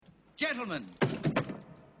Gentlemen,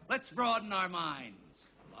 let's broaden our minds.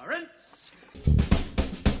 Lawrence?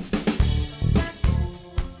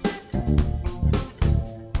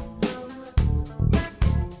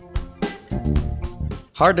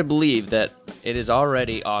 Hard to believe that it is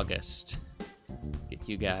already August.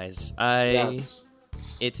 You guys. Yes.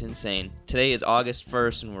 It's insane. Today is August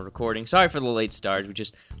 1st and we're recording. Sorry for the late start.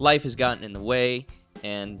 Life has gotten in the way,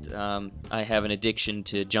 and I have an addiction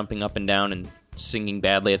to jumping up and down and singing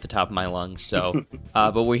badly at the top of my lungs. So,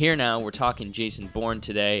 but we're here now. We're talking Jason Bourne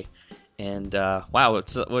today, and wow,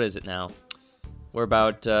 what is it now? We're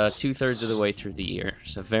about 2/3 of the way through the year,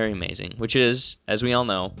 so very amazing. Which is, as we all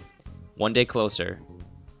know, one day closer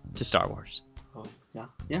to Star Wars. Oh,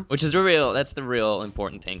 yeah. Which is that's the real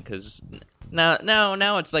important thing, because now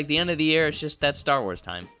it's like the end of the year. It's just that Star Wars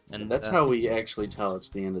time, and That's how we actually tell it's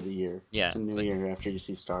the end of the year. Yeah, it's a new year after you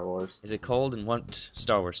see Star Wars. Is it cold, and what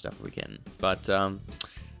Star Wars stuff are we getting? But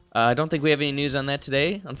I don't think we have any news on that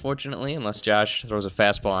today, unfortunately, unless Josh throws a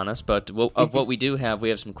fastball on us. But of what we do have, we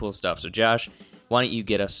have some cool stuff. So Josh, why don't you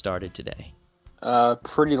get us started today?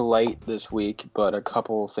 Pretty light this week, but a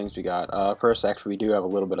couple things we got. First, actually, we do have a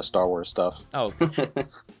little bit of Star Wars stuff. Oh,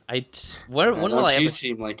 when will I ever? You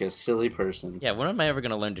seem like a silly person. Yeah, when am I ever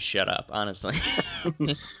gonna learn to shut up? Honestly.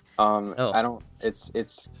 I don't.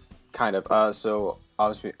 It's kind of. So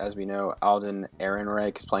obviously, as we know, Alden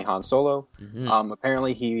Ehrenreich is playing Han Solo. Mm-hmm.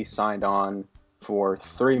 Apparently, he signed on for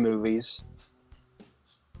 3 movies,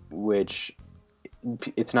 which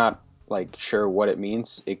it's not like sure what it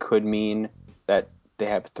means. It could mean that they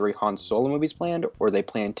have 3 Han Solo movies planned, or they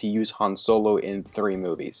plan to use Han Solo in 3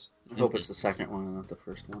 movies. I hope it's the second one and not the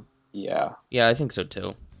first one. Yeah. Yeah, I think so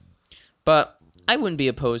too. But I wouldn't be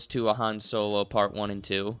opposed to a Han Solo Part 1 and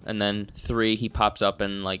 2, and then 3 he pops up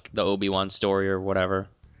in like the Obi-Wan story or whatever,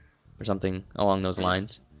 or something along those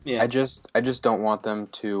lines. Yeah. I just don't want them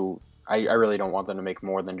to. I really don't want them to make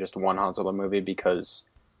more than just one Han Solo movie, because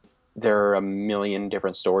there are a million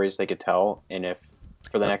different stories they could tell, and if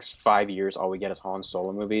for the next 5 years all we get is Han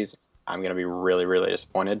Solo movies, I'm gonna be really, really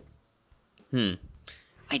disappointed.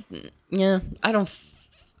 I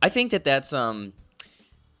think that's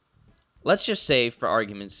let's just say, for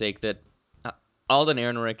argument's sake, that Alden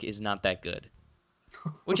Ehrenreich is not that good,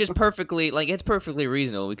 which is perfectly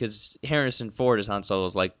reasonable, because Harrison Ford as Han Solo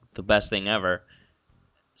is like the best thing ever.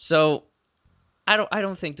 So I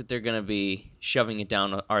don't think that they're gonna be shoving it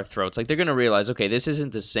down our throats. Like, they're gonna realize, okay, this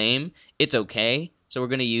isn't the same. It's okay. So we're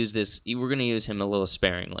gonna use him a little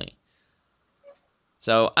sparingly.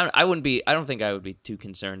 So I don't think I would be too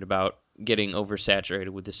concerned about getting oversaturated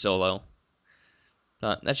with the Solo.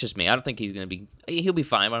 That's just me. I don't think he'll be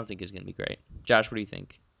fine, but I don't think he's going to be great. Josh, what do you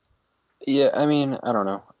think? Yeah, I mean, I don't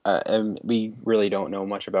know. We really don't know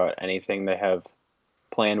much about anything they have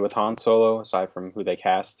planned with Han Solo, aside from who they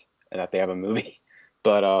cast and that they have a movie.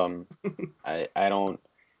 But I don't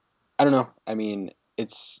know. I mean,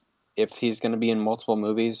 if he's going to be in multiple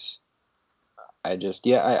movies, I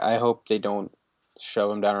hope they don't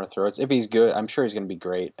shove him down our throats. If he's good, I'm sure he's going to be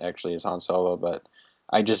great, actually, as Han Solo, but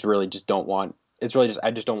I just don't want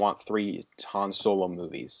 3 Han Solo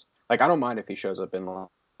movies. Like, I don't mind if he shows up in,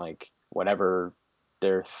 like, whatever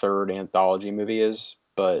their 3rd anthology movie is,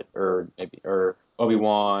 but or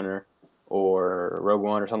Obi-Wan or Rogue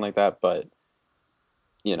One or something like that, but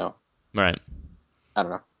Right. I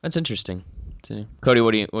don't know. That's interesting.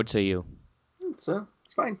 Cody, what say you? It's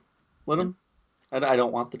fine. Let him. I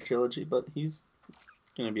don't want the trilogy, but he's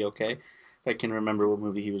gonna be okay. If I can remember what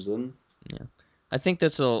movie he was in. Yeah, I think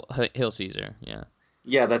that's Hail Caesar. Yeah.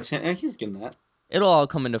 Yeah, that's him. He's getting that. It'll all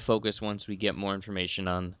come into focus once we get more information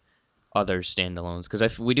on other standalones,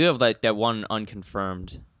 because we do have like that one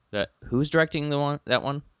unconfirmed. Who's directing that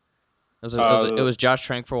one? It was Josh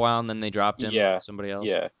Trank for a while, and then they dropped him. Yeah. Somebody else.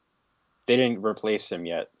 Yeah. They didn't replace him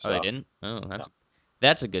yet. So. Oh, they didn't? Oh,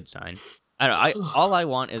 that's a good sign. All I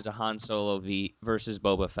want is a Han Solo versus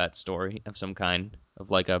Boba Fett story of some kind,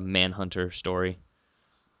 of like a Manhunter story.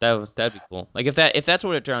 That'd be cool. Like, if that's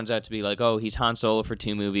what it turns out to be, like, oh, he's Han Solo for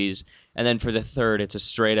 2 movies, and then for the 3rd, it's a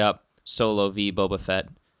straight up Solo v Boba Fett,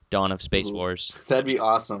 Dawn of Space Wars. That'd be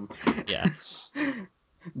awesome. Yeah.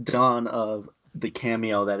 Dawn of the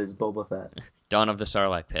cameo that is Boba Fett. Dawn of the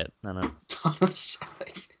Sarlacc Pit. I don't know. Dawn of the Sarlacc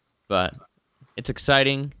Pit. But it's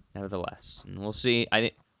exciting, nevertheless, and we'll see. I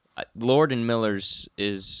think Lord and Miller's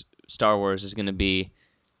Star Wars is going to be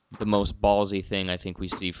the most ballsy thing I think we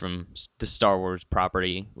see from the Star Wars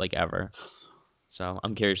property, like, ever. So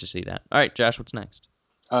I'm curious to see that. All right, Josh, what's next?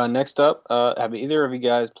 Next up, have either of you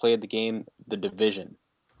guys played the game The Division?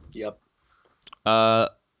 Yep.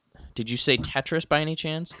 Did you say Tetris by any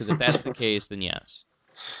chance? Because if that's the case, then yes.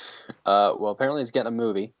 Well, apparently it's getting a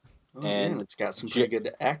movie. Oh, yeah, And and it's got some pretty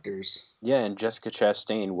good actors. yeah, and Jessica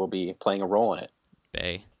Chastain will be playing a role in it.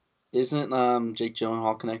 Bay. Isn't Jake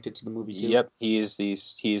Gyllenhaal connected to the movie too? Yep,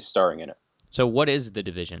 he's starring in it. So what is The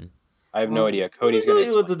Division? I have no idea. Let Cody's me tell gonna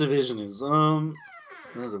you what the division is. That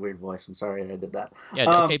was a weird voice. I'm sorry I did that.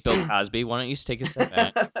 Yeah, okay, Bill Cosby. Why don't you take a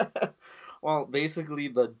step back? Well, basically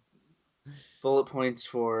the bullet points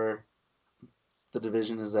for the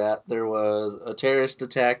division is that there was a terrorist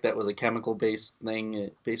attack that was a chemical-based thing.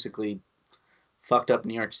 It basically fucked up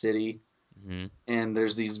New York City, hmm and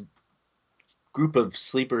there's these group of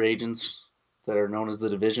sleeper agents that are known as the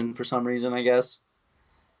division for some reason, I guess.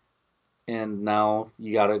 And now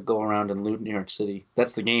you got to go around and loot New York City.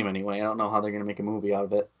 That's the game anyway. I don't know how they're going to make a movie out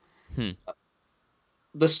of it. Hmm.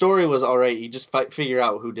 The story was all right. You just figure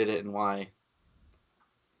out who did it and why.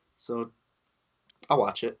 So I'll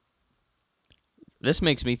watch it. This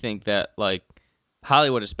makes me think that, like,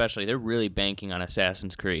 Hollywood especially, they're really banking on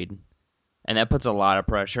Assassin's Creed. And that puts a lot of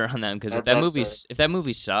pressure on them, because if that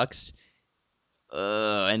movie sucks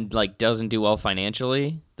and, like, doesn't do well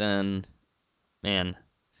financially, then, man,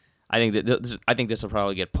 I think this will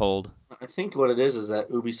probably get pulled. I think what it is that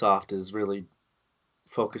Ubisoft is really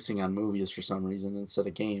focusing on movies for some reason instead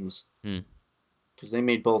of games. Because they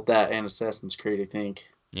made both that and Assassin's Creed, I think.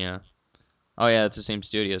 Yeah. Oh yeah, it's the same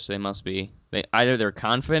studio, so they must be. Either they're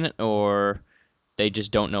confident or they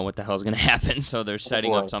just don't know what the hell's gonna happen, so they're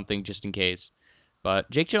setting up something just in case.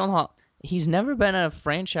 But Jake Gyllenhaal, he's never been a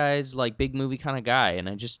franchise like big movie kind of guy, and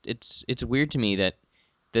it's weird to me that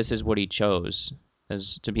this is what he chose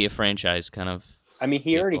as to be a franchise kind of. I mean,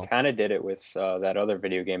 he already kind of did it with that other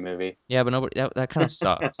video game movie. Yeah, but nobody that kind of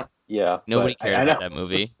sucked. Yeah, nobody cared about that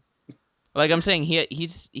movie. Like I'm saying,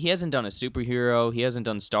 he hasn't done a superhero, he hasn't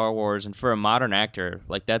done Star Wars, and for a modern actor,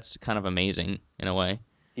 like that's kind of amazing in a way.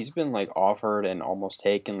 He's been like offered and almost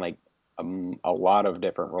taken like a lot of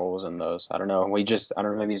different roles in those. I don't know. I don't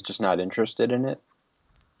know. Maybe he's just not interested in it.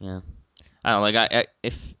 Yeah, I don't know, like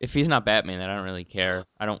if he's not Batman, then I don't really care.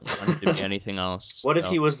 I don't want him to be anything else. What if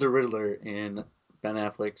he was the Riddler in Ben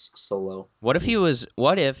Affleck's Solo? What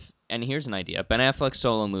if? And here's an idea: Ben Affleck's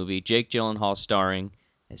Solo movie, Jake Gyllenhaal starring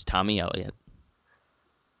as Tommy Elliott.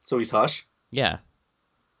 So he's Hush? Yeah.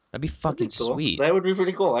 That'd be fucking cool. Sweet. That would be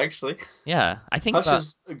pretty cool, actually. Yeah. I think Hush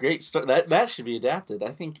is a great story. That should be adapted.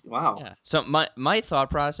 I think, wow. Yeah. So my thought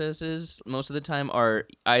processes most of the time are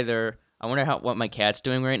either, I wonder what my cat's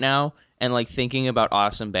doing right now, and like thinking about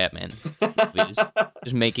awesome Batman movies.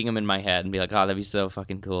 Just making them in my head and be like, oh, that'd be so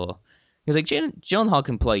fucking cool. Because like Gyllenhaal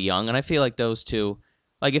can play young, and I feel like those two,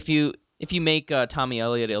 like if you make Tommy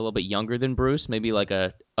Elliott a little bit younger than Bruce, maybe like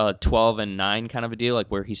a 12 and 9 kind of a deal, like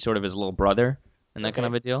where he's sort of his little brother and that kind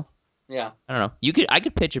of a deal. Yeah. I don't know. I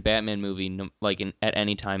could pitch a Batman movie like at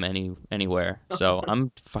any time, anywhere. So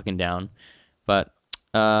I'm fucking down. But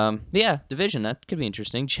yeah, Division, that could be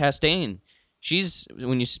interesting. Chastain,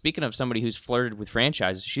 when you're speaking of somebody who's flirted with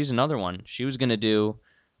franchises, she's another one. She was gonna do,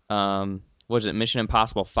 what was it, Mission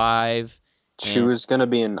Impossible 5. She was gonna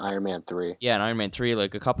be in Iron Man 3. Yeah, in Iron Man 3,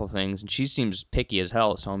 like a couple things, and she seems picky as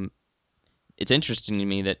hell. So it's interesting to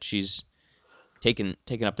me that she's taken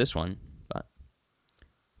up this one. But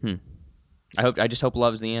I just hope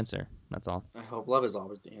love's the answer. That's all. I hope love is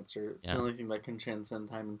always the answer. It's the only thing that can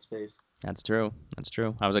transcend time and space. That's true.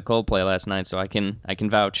 I was at Coldplay last night, so I can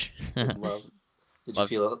vouch. Love. Did you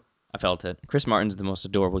feel it? I felt it. Chris Martin's the most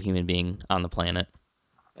adorable human being on the planet.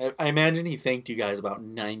 I imagine he thanked you guys about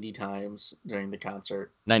 90 times during the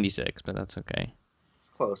concert. 96, but that's okay. It's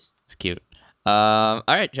close. It's cute. All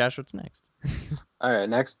right, Josh, what's next? All right,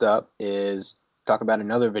 next up is talk about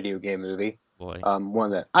another video game movie. Boy.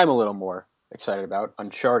 One that I'm a little more excited about,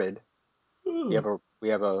 Uncharted. We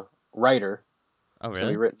have a writer. Oh, really? It's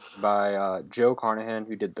gonna be written by Joe Carnahan,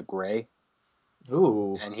 who did The Gray.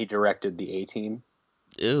 Ooh. And he directed The A-Team.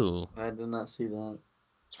 Ooh. I did not see that.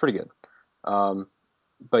 It's pretty good.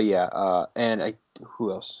 But yeah, and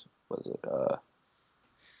who else was it?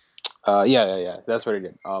 Yeah. That's what he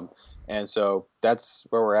did. And so that's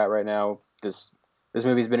where we're at right now. This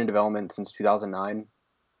movie's been in development since 2009.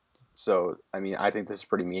 So I mean, I think this is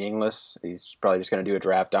pretty meaningless. He's probably just going to do a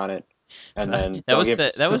draft on it, and then that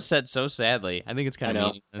was said so sadly. I think it's kind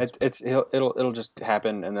of meaningless. It'll just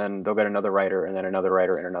happen, and then they'll get another writer, and then another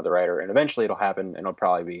writer, and another writer, and eventually it'll happen, and it'll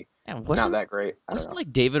probably be not that great. Wasn't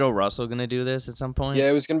like David O. Russell going to do this at some point? Yeah,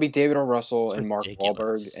 it was going to be David O. Russell and Mark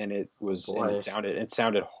ridiculous. Wahlberg, and it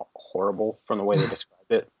sounded horrible from the way they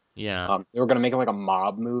described it. Yeah. They were going to make it like a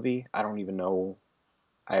mob movie. I don't even know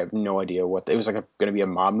I have no idea what it was like. Going to be a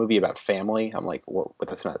mob movie about family. I'm like, what? But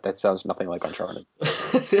that's not. That sounds nothing like Uncharted.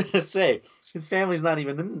 Say his family's not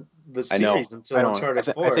even in the I know. series until I know. Uncharted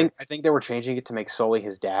I 4. think they were changing it to make Sully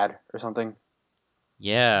his dad or something.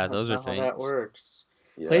 Yeah, That's those are not how things. that works.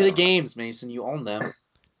 Yeah. Play the games, Mason. You own them.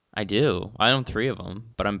 I do. I own 3 of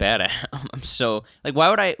them, but I'm bad at them. I'm so like, why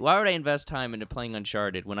would I invest time into playing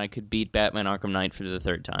Uncharted when I could beat Batman Arkham Knight for the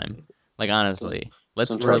 3rd time? Like, honestly,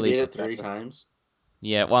 let's so You already really. did it 3 times.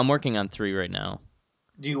 Yeah, well, I'm working on 3 right now.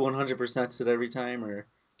 Do you 100% it every time, or?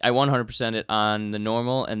 I 100% it on the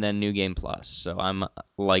normal and then New Game Plus. So I'm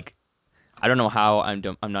like, I don't know how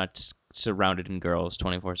I'm not surrounded in girls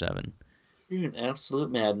 24/7. You're an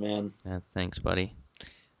absolute madman. Thanks, buddy.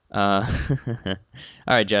 All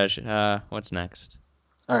right, Josh. What's next?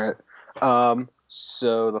 All right.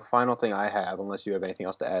 So the final thing I have, unless you have anything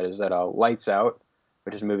else to add, is that Lights Out,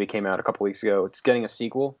 which is a movie came out a couple weeks ago. It's getting a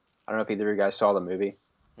sequel. I don't know if either of you guys saw the movie.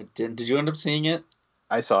 I did. Did you end up seeing it?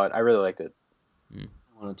 I saw it. I really liked it. I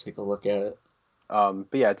want to take a look at it. But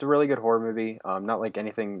yeah, it's a really good horror movie. Not like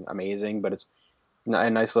anything amazing, but it's a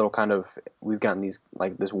nice little kind of. We've gotten these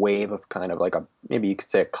like this wave of kind of like a maybe you could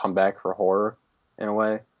say a comeback for horror in a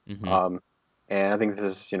way. Mm-hmm. And I think this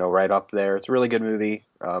is right up there. It's a really good movie.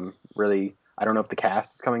 Really, I don't know if the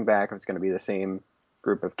cast is coming back, if it's going to be the same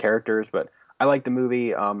group of characters, but I like the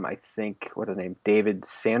movie. I think what's his name, David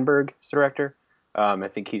Sandberg is the director. I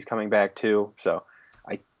think he's coming back too. So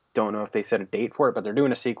I don't know if they set a date for it, but they're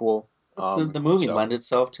doing a sequel. The movie so- lend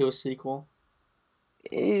itself to a sequel.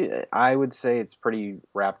 I would say it's pretty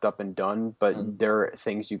wrapped up and done, but Mm. there are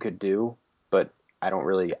things you could do, but I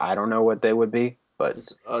don't know what they would be. But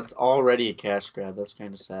It's already a cash grab. That's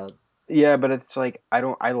kind of sad. yeah, but it's like I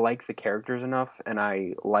like the characters enough, and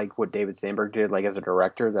I like what David Sandberg did, like as a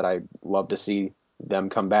director, that I love to see them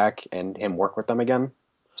come back and him work with them again.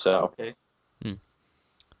 So Okay.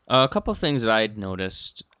 A couple things that I had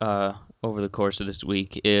noticed over the course of this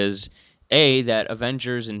week is that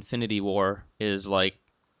Avengers: Infinity War is like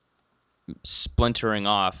splintering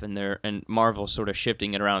off, and Marvel sort of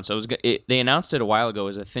shifting it around. So they announced it a while ago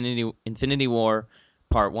as Infinity War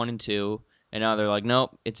Part 1 and 2, and now they're like,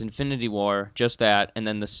 nope, it's Infinity War, just that. And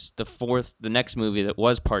then the next movie that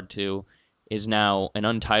was Part 2 is now an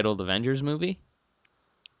untitled Avengers movie.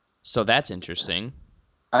 So that's interesting.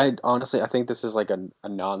 I think this is like a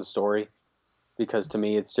non-story, because to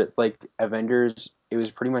me it's just like Avengers. It was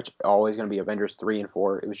pretty much always going to be Avengers 3 and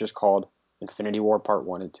 4. It was just called Infinity War Part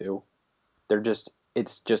 1 and 2. It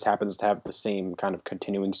just happens to have the same kind of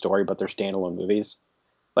continuing story, but they're standalone movies.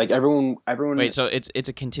 Like everyone. Wait, so it's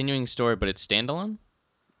a continuing story, but it's standalone?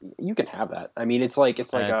 You can have that. I mean, it's like a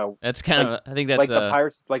That's kind of. I think that's like the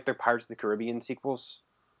Pirates, like the Pirates of the Caribbean sequels,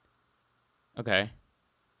 okay.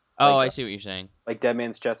 Oh, like, I see what you're saying. like Dead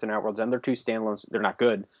Man's Chest and Outworld's End. They're two standalones. They're not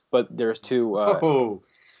good, but there's two. Oh,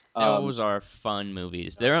 Those are fun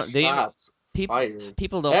movies. They shots people fired.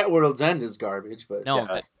 people don't. That World's End is garbage, but No, Yeah,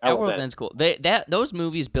 that Outworld's World's End. End's cool. Those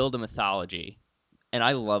movies build a mythology, and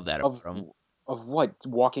I love that about them. Of what?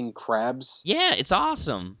 Walking crabs, Yeah, it's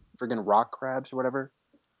awesome. friggin' rock crabs or whatever.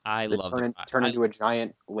 I That love turn, it. turn into a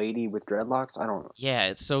giant lady with dreadlocks. I don't know. Yeah,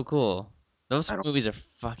 it's so cool. Those I don't- movies are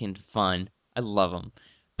fucking fun. I love them.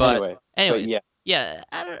 But Anyway, anyways, but yeah,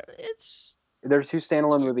 it's there's two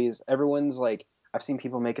standalone movies. Everyone's like, I've seen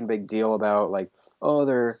people making a big deal about like, oh,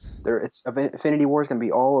 Infinity War is gonna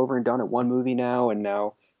be all over and done at one movie now, and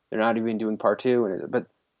now they're not even doing part 2. But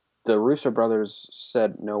the Russo brothers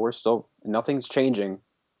said, no, nothing's changing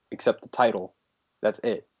except the title. That's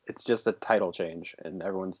it. It's just a title change, and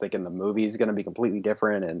everyone's thinking the movie is gonna be completely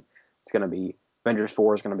different, and it's gonna be Avengers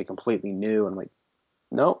 4 is gonna be completely new. And I'm like,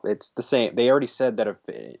 no, it's the same. They already said that if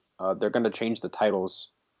they're gonna change the titles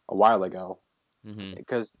a while ago. mhm,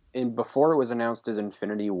 Because before it was announced as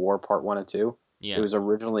Infinity War Part 1 and 2, yeah. it was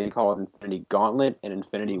originally called Infinity Gauntlet and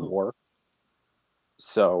Infinity War.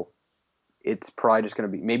 So it's probably just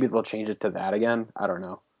going to be, maybe they'll change it to that again. I don't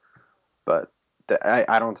know. But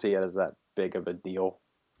I don't see it as that big of a deal.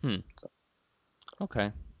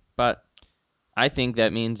 Okay, but I think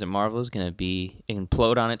that means that Marvel is going to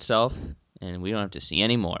implode on itself, and we don't have to see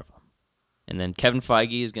any more of them. And then Kevin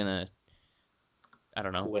Feige is going to, I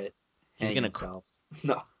don't know, quit. He's Hang gonna himself.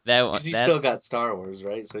 No, that 'cause he's that still got Star Wars,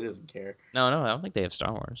 right? So he doesn't care. no, I don't think they have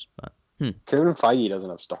Star Wars, but Kevin Feige doesn't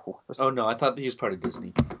have Star Wars. Oh no, I thought he was part of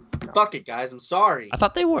Disney. Fuck it, guys. I'm sorry. I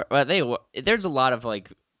thought they were. Well, they were. There's a lot of like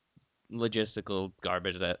logistical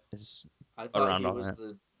garbage that is I thought around he all was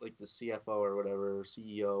that. the CFO or whatever, or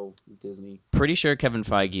CEO of Disney. pretty sure Kevin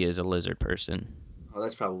Feige is a lizard person. Oh,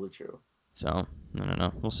 that's probably true. So I don't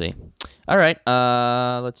know. We'll see. All right.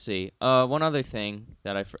 Let's see. One other thing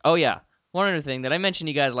that oh yeah, one other thing that I mentioned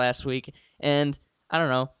to you guys last week, and I don't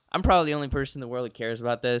know, I'm probably the only person in the world that cares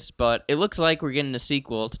about this, but it looks like we're getting a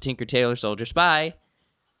sequel to Tinker Tailor Soldier Spy.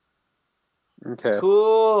 Okay.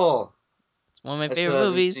 Cool. It's one of my I favorite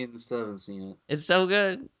movies. Still haven't seen it. It's so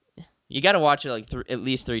good. You got to watch it like at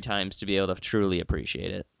least 3 times to be able to truly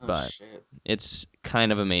appreciate it. Oh, But shit. it's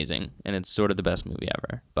kind of amazing, and it's sort of the best movie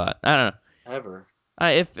ever. But I don't know. Ever.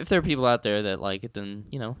 If there are people out there that like it, then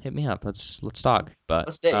hit me up. Let's talk. But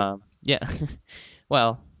Let's date. yeah.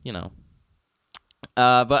 Well,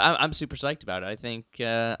 but I'm super psyched about it. I think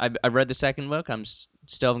I read the second book.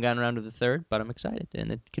 Still haven't gotten around to the third, but I'm excited,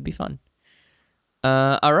 and it could be fun.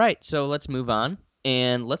 All right, so let's move on,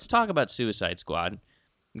 and let's talk about Suicide Squad,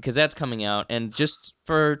 because that's coming out, and to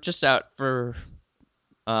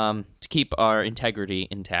keep our integrity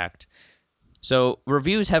intact. So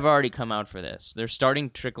reviews have already come out for this. They're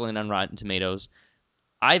starting to trickle in on Rotten Tomatoes.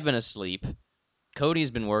 I've been asleep.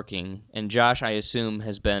 Cody's been working, and Josh, I assume,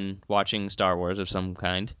 has been watching Star Wars of some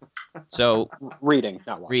kind. So Reading,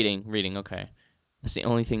 not watching. reading. Okay, that's the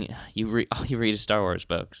only thing you read. All you read is Star Wars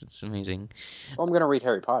books. It's amazing. Well, I'm gonna read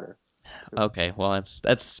Harry Potter. Okay, well that's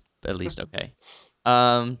at least okay.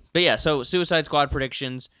 But yeah, so Suicide Squad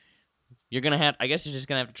predictions. I guess you're just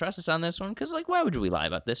gonna have to trust us on this one, because why would we lie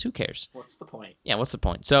about this? Who cares? What's the point? Yeah, what's the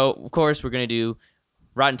point? So of course we're gonna do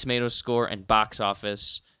Rotten Tomatoes score and box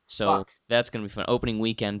office. So Fuck. that's gonna be fun. Opening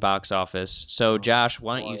weekend box office. So Josh,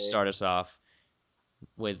 why don't you boy. start us off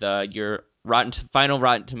with your final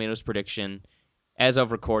Rotten Tomatoes prediction as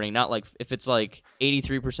of recording? Not like if it's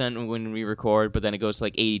 83% when we record, but then it goes to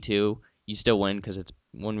 82, you still win because it's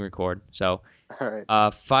when we record. So All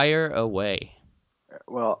right. fire away.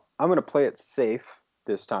 Well, I'm gonna play it safe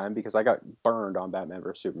this time because I got burned on Batman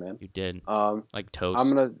vs Superman. You did Like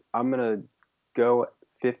toast. I'm gonna go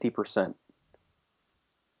 50%.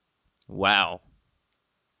 Wow,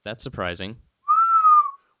 that's surprising.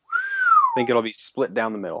 Think it'll be split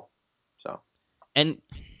down the middle. So And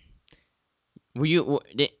were you?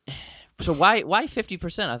 So why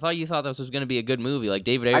 50%? I thought you thought this was going to be a good movie. Like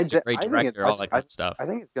David Ayer's a great I think director, it's- all that kind of stuff. I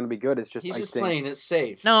think it's gonna be good. It's just He's I just think, playing it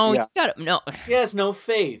safe. No, Yeah. you got no. He has no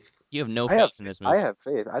faith. You have no I have faith in this movie. I have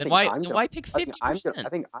faith. I Then think why? I'm Then gonna, why pick I think 50%? I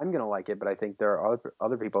think I'm gonna like it, but I think there are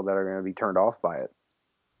other people that are gonna be turned off by it.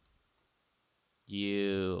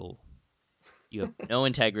 You have no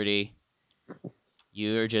integrity.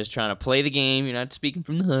 You're just trying to play the game. You're not speaking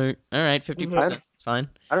from the heart. All right, 50%. It's fine.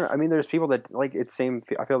 I don't know. I mean, there's people that like it's same.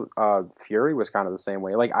 I feel Fury was kind of the same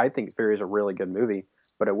way. Like I think Fury is a really good movie,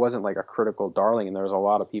 but it wasn't like a critical darling, and there was a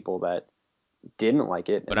lot of people that didn't like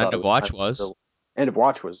it. But and End thought of it Watch kind was. End of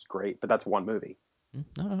Watch was great, but that's one movie.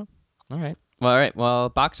 No. All right. Well, all right. Well,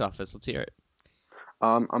 box office. Let's hear it.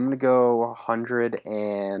 I'm gonna go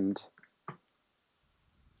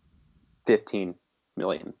 115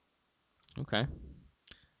 million. Okay.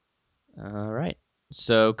 All right.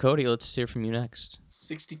 So Cody, let's hear from you next.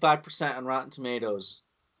 65% on Rotten Tomatoes.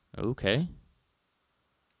 Okay.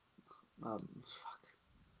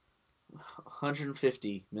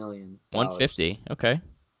 150 million. 150. Okay.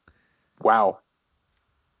 Wow,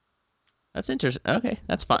 That's interesting. Okay,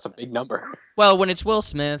 that's fine. that's a big number. Well, when it's Will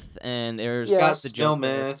Smith and there's Yeah. Scott the Joker,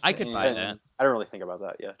 Smith. I could buy and- that. I don't really think about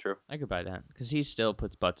that. Yeah, true. I could buy that because he still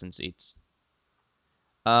puts butts in seats.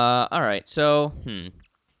 All right. So,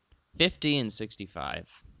 50 and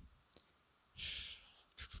 65.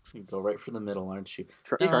 You go right for the middle, aren't you?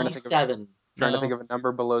 Trying to think of 57. trying No. to think of a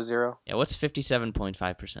number below zero. Yeah, what's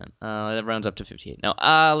 57.5%? That rounds up to 58. No,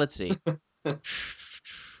 let's see.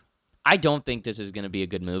 I don't think this is going to be a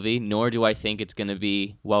good movie, nor do I think it's going to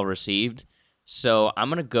be well received. So I'm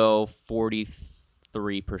going to go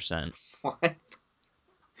 43% Why?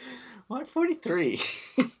 Why 43?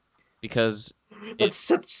 because That's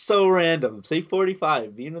so random. Say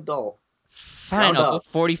 45. Be an adult. fine, Round I'll go up.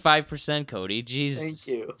 45%, Cody.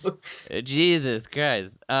 Jeez. Thank you. Jesus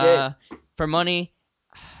Christ. Okay. For money,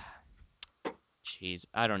 jeez,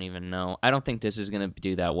 I don't even know. I don't think this is going to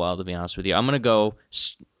do that well, to be honest with you. I'm going to go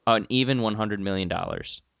an even $100 million.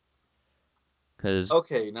 Because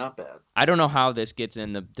Okay, not bad. I don't know how this gets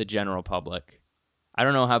in the general public. I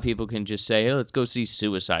don't know how people can just say, hey, let's go see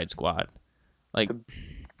Suicide Squad. Like, I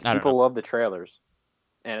don't People know. love the trailers,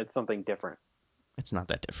 and it's something different. It's not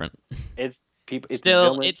that different. It's people. It's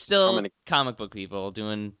Still, villains it's still coming to- comic book people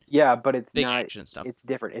doing yeah, but it's big not. action stuff. It's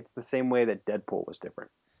different. It's the same way that Deadpool was different.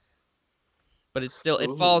 But it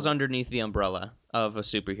falls Ooh. underneath the umbrella of a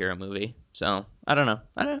superhero movie. So I don't know.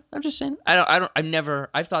 I'm just saying.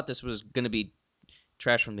 I've thought this was gonna be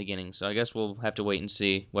trash from the beginning. So I guess we'll have to wait and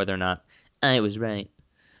see whether or not I was right.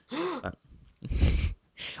 But-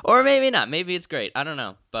 or maybe not. Maybe it's great. I don't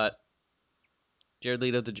know. But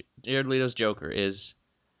Jared Leto's Joker is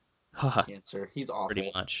Cancer. He's awful.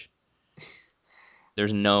 pretty much.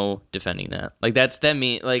 There's no defending that.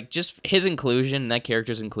 Like just his inclusion, that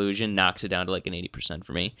character's inclusion knocks it down to like an 80%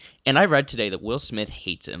 for me. And I read today that Will Smith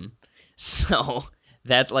hates him. So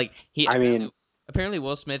that's like apparently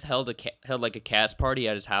Will Smith held like a cast party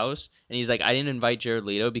at his house, and he's like, I didn't invite Jared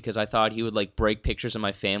Leto because I thought he would like break pictures of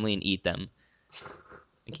my family and eat them.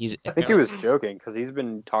 Like I think he was joking because he's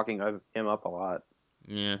been talking him up a lot.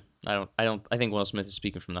 Yeah, I think Will Smith is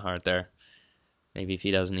speaking from the heart there. Maybe if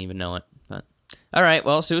he doesn't even know it. But all right,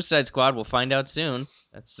 well, Suicide Squad, we'll find out soon.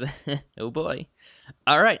 That's oh boy.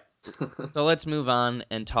 All right, so let's move on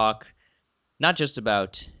and talk not just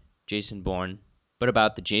about Jason Bourne, but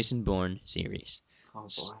about the Jason Bourne series. Oh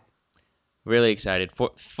boy. Really excited.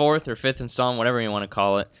 Fourth or fifth installment, whatever you want to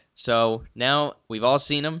call it. So now we've all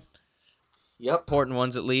seen them. Yep. Important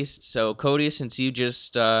ones at least. So Cody, since you've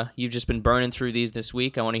just been burning through these this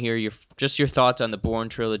week, I want to hear your thoughts on the Bourne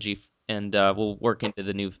trilogy, and we'll work into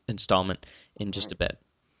the new installment in just a bit.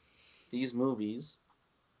 These movies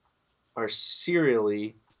are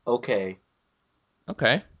serially okay.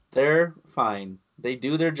 Okay. They're fine. They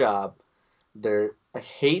do their job. I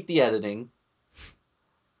hate the editing.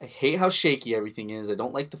 I hate how shaky everything is. I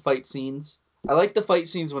don't like the fight scenes. I like the fight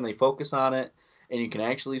scenes when they focus on it and you can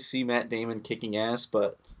actually see Matt Damon kicking ass,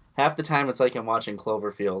 but half the time it's like I'm watching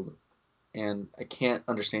Cloverfield and I can't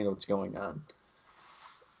understand what's going on.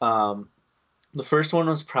 The first one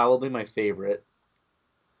was probably my favorite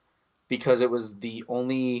because it was the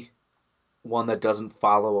only one that doesn't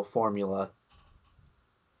follow a formula,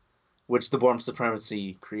 which the Bourne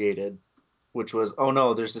Supremacy created, which was, oh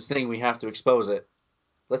no, there's this thing, we have to expose it.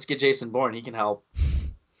 Let's get Jason Bourne, he can help.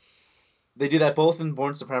 They do that both in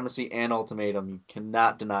Bourne Supremacy and Ultimatum. You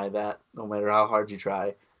cannot deny that, no matter how hard you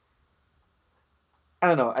try. I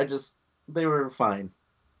don't know, they were fine.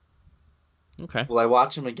 Okay. Will I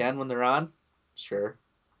watch them again when they're on? Sure.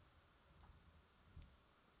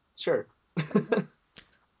 So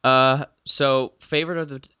favorite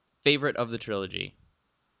of the trilogy.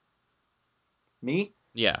 Me?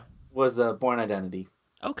 Yeah. Was Bourne Identity.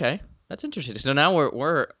 Okay, that's interesting. So now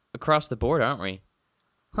we're across the board, aren't we?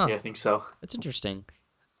 Huh. Yeah, I think so. That's interesting.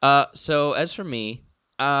 So as for me,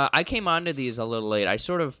 I came onto these a little late. I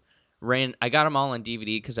got them all on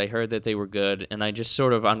DVD because I heard that they were good, and I just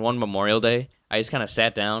sort of, on one Memorial Day, I just kind of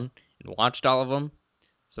sat down and watched all of them.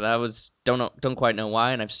 So that was, don't quite know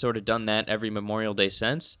why, and I've sort of done that every Memorial Day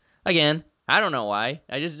since. Again, I don't know why.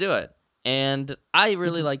 I just do it. And I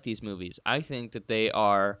really like these movies. I think that they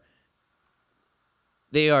are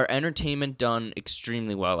entertainment done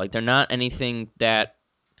extremely well. Like, they're not anything that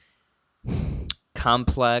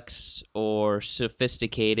complex or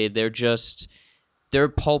sophisticated. They're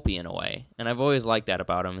pulpy in a way, and I've always liked that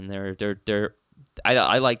about them. And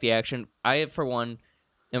I like the action. I, for one,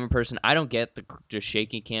 am a person, I don't get the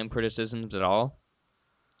shaky cam criticisms at all.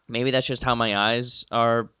 Maybe that's just how my eyes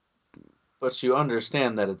are. But you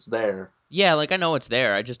understand that it's there. Yeah, like I know it's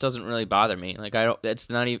there. It just doesn't really bother me. Like I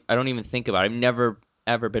don't even think about it. I've never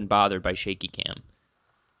ever been bothered by shaky cam.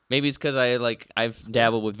 Maybe it's because I've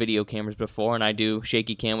dabbled with video cameras before, and I do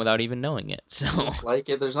shaky cam without even knowing it. So just like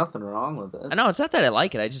it, there's nothing wrong with it. I know it's not that I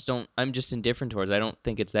like it. I'm just indifferent towards it. I don't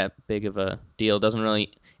think it's that big of a deal.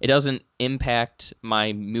 It doesn't impact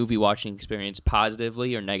my movie watching experience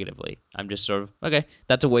positively or negatively. I'm just sort of, okay,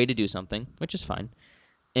 that's a way to do something, which is fine.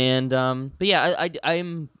 And but yeah,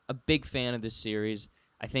 I'm a big fan of this series.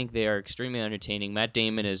 I think they are extremely entertaining. Matt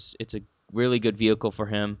Damon it's a really good vehicle for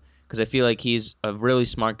him, because I feel like he's a really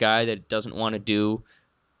smart guy that doesn't want to do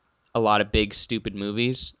a lot of big, stupid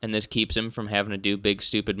movies, and this keeps him from having to do big,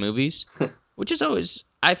 stupid movies, which is always,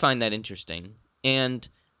 I find that interesting.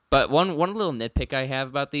 But one little nitpick I have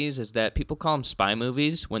about these is that people call them spy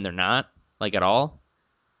movies when they're not, like, at all.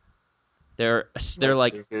 They're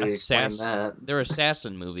like they're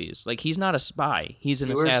assassin movies. Like, he's not a spy. He's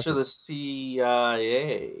an assassin. He works for the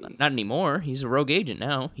CIA. Not anymore. He's a rogue agent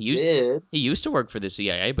now. He used to work for the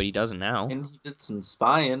CIA, but he doesn't now. And he did some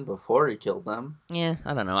spying before he killed them. Yeah,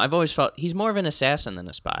 I don't know. I've always felt he's more of an assassin than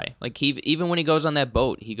a spy. Like, even when he goes on that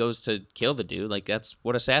boat, he goes to kill the dude. Like, that's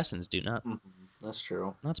what assassins do, not. Mm-hmm. That's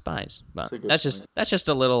true. Not spies. But that's just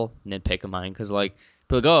a little nitpick of mine, because like,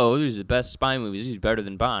 people go, oh, these are the best spy movies. These are better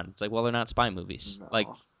than Bond. It's like, well, they're not spy movies. No. Like,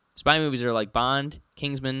 spy movies are like Bond,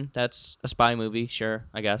 Kingsman. That's a spy movie, sure,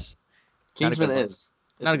 I guess. Kingsman is.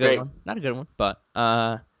 It's not a good one. Not a good one. But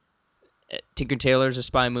Tinker Tailor's a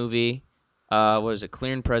spy movie. What is it?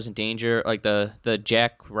 Clear and Present Danger. Like the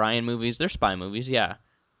Jack Ryan movies. They're spy movies. Yeah.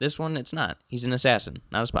 This one, it's not. He's an assassin,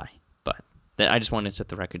 not a spy. But I just wanted to set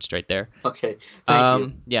the record straight there. Okay. Thank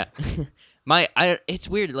you. Yeah. It's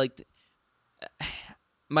weird. Like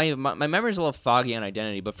my memory's a little foggy on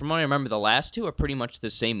Identity, but from what I remember, the last two are pretty much the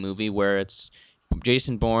same movie, where it's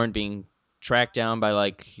Jason Bourne being tracked down by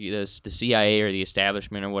like the CIA or the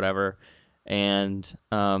establishment or whatever, and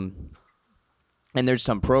there's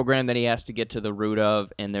some program that he has to get to the root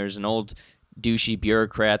of, and there's an old douchey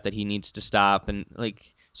bureaucrat that he needs to stop, and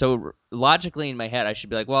like so logically in my head I should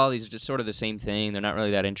be like, well, these are just sort of the same thing. They're not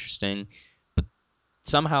really that interesting, but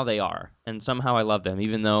somehow they are, and somehow I love them,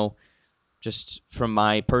 even though just from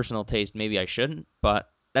my personal taste maybe I shouldn't, but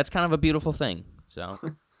that's kind of a beautiful thing. So,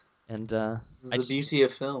 and it's the beauty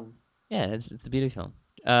of film. Yeah, it's a beauty film.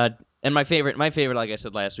 And my favorite, like I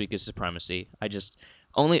said last week, is Supremacy. I just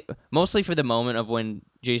mostly for the moment of when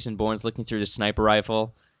Jason Bourne's looking through the sniper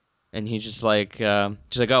rifle, and he's just like, oh,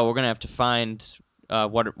 we're gonna have to find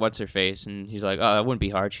what's her face, and he's like, oh, that wouldn't be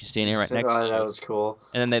hard. She's standing right next to you. That was cool.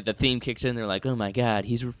 And then the theme kicks in. They're like, oh my god,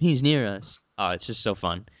 he's near us. Oh, it's just so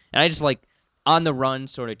fun. And I just like on the run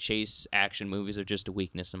sort of chase action movies are just a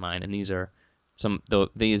weakness of mine, and these are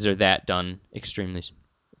that done extremely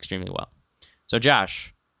well. So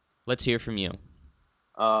Josh, let's hear from you.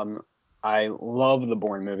 I love the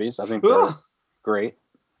Bourne movies. I think they're great.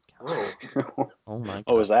 Oh. Oh my god.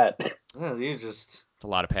 What was that? Yeah, you just... It's a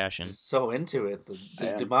lot of passion. Just so into it.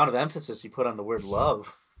 The amount of emphasis you put on the word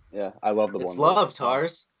love. Yeah, I love the Bourne movies. It's love, movies.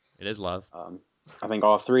 Tars. It is love. I think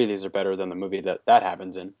all three of these are better than the movie that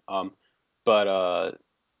happens in.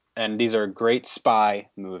 And these are great spy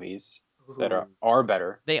movies that are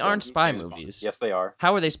better. They aren't spy movies. Yes, they are.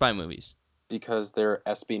 How are they spy movies? Because they're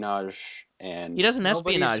espionage and... He doesn't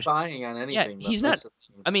espionage. Nobody's spying on anything. Yeah, he's not...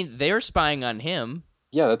 I mean, they're spying on him.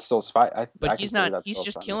 Yeah, that's still spy. But he's not... He's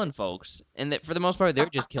just killing folks. And for the most part, they're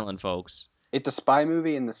just killing folks. It's a spy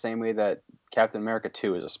movie in the same way that Captain America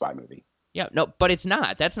 2 is a spy movie. Yeah, no, but it's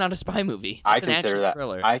not. That's not a spy movie. It's an action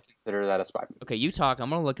thriller. I consider that a spy movie. Okay, you talk. I'm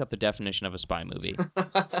going to look up the definition of a spy movie.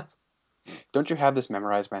 Don't you have this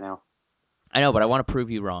memorized by now? I know, but I want to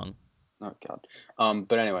prove you wrong. Oh god.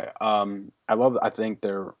 But anyway, I think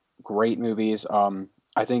they're great movies.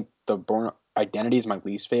 I think the Bourne Identity is my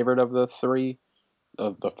least favorite of the three,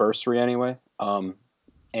 of the first three anyway.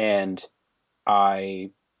 And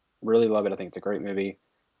I really love it. I think it's a great movie.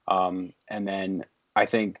 And then I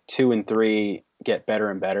think 2 and 3 get better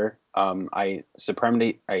and better. I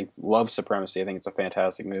love Supremacy. I think it's a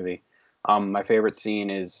fantastic movie. My favorite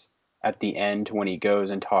scene is at the end when he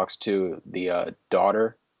goes and talks to the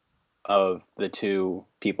daughter of the two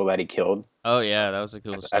people that he killed. Oh yeah, that was a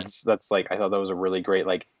cool scene. That's like, I thought that was a really great,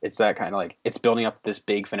 like, it's that kind of like, it's building up this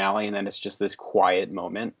big finale and then it's just this quiet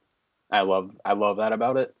moment. I love that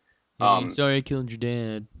about it. Hey, sorry I killed your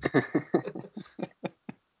dad.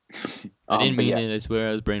 I didn't mean it. I swear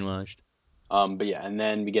I was brainwashed. But yeah, and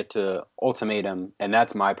then we get to Ultimatum, and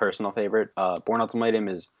that's my personal favorite. Bourne Ultimatum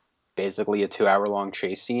is basically a 2-hour-long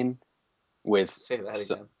chase scene with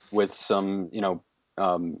some,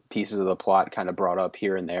 pieces of the plot kind of brought up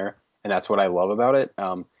here and there, and that's what I love about it.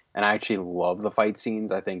 And I actually love the fight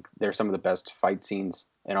scenes. I think they're some of the best fight scenes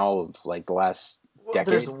in all of like the last decade.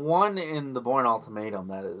 There's one in the Bourne Ultimatum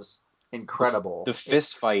that is incredible. The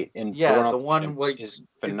fist fight in Bourne Ultimatum is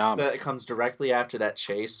phenomenal. It comes directly after that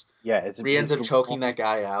chase. Yeah, he ends up choking that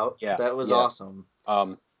guy out. Yeah, that was awesome.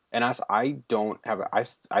 And I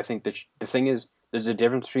think that the thing is, there's a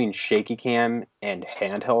difference between shaky cam and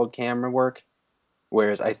handheld camera work.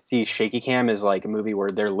 Whereas I see shaky cam is like a movie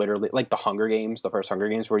where they're literally like the Hunger Games, the first Hunger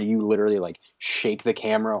Games, where you literally like shake the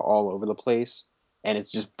camera all over the place and it's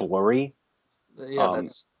just blurry. Yeah,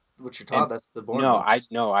 that's what you're taught. That's the Bourne movies.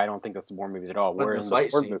 I don't think that's the Bourne movies at all. But the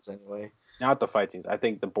fight scenes, anyway. Not the fight scenes. I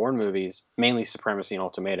think the Bourne movies, mainly Supremacy and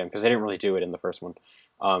Ultimatum, because they didn't really do it in the first one,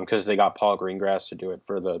 because they got Paul Greengrass to do it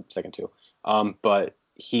for the second two. But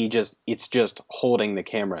it's just holding the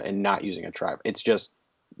camera and not using a tripod. It's just,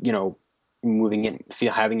 moving it,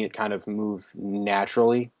 having it kind of move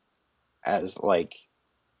naturally, as like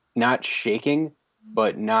not shaking,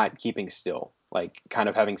 but not keeping still, like kind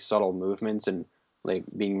of having subtle movements and like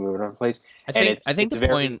being moved in place. I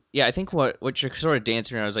think what you're sort of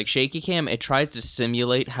dancing around is like shaky cam. It tries to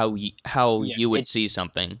simulate how you would see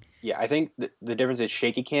something. Yeah, I think the difference is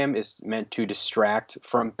shaky cam is meant to distract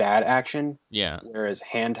from bad action. Yeah. Whereas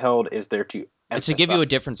handheld is there to emphasize. It's to give you a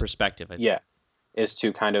different perspective. I think. Yeah, is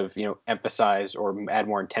to kind of emphasize or add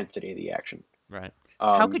more intensity to the action. Right.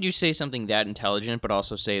 How could you say something that intelligent but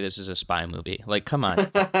also say this is a spy movie? Like, come on.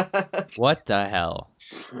 What the hell?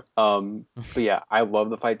 But yeah, I love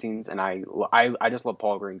the fight scenes, and I just love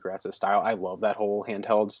Paul Greengrass's style. I love that whole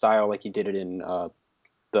handheld style, like he did it in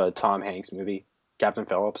the Tom Hanks movie, Captain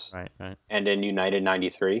Phillips. Right. And in United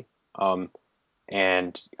 93.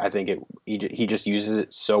 and I think he just uses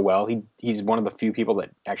it so well. He's one of the few people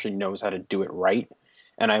that actually knows how to do it right,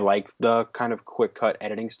 and I like the kind of quick cut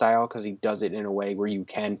editing style because he does it in a way where you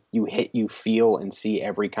feel and see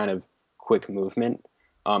every kind of quick movement,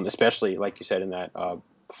 especially like you said in that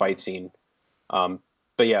fight scene.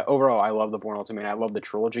 But yeah, overall, I love the Bourne Ultimatum. I love the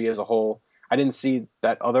trilogy as a whole. I didn't see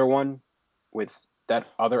that other one with that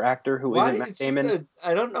other actor who Why? not Matt Damon.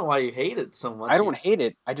 I don't know why you hate it so much. I don't hate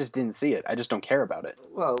it. I just didn't see it. I just don't care about it.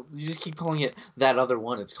 Well, you just keep calling it that other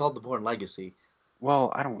one. It's called The Bourne Legacy.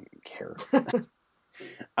 Well, I don't care.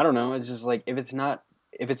 I don't know. It's just like if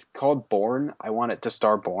it's called Bourne, I want it to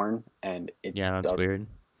star Bourne, and it. Yeah, that's weird.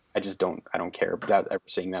 I just don't. I don't care about ever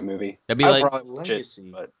seeing that movie. That'd be like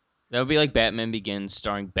Legacy. that would be like Batman Begins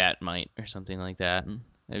starring Batmite or something like that.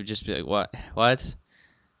 It would just be like, what?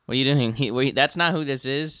 What are you doing? That's not who this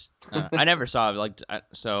is. I never saw it.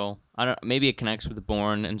 So I don't. Maybe it connects with the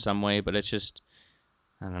Bourne in some way, but it's just,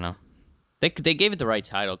 I don't know. They gave it the right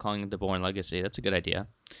title, calling it the Bourne Legacy. That's a good idea.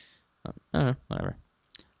 I don't know, whatever.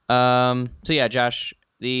 So yeah, Josh,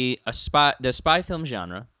 the spy film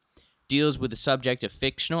genre deals with the subject of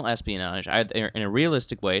fictional espionage either in a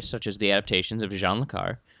realistic way, such as the adaptations of Jean Le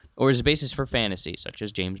Carre, or as a basis for fantasy, such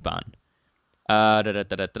as James Bond.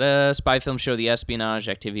 Spy films show the espionage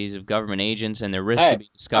activities of government agents and their risk to be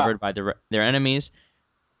discovered by their enemies.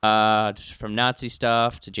 From Nazi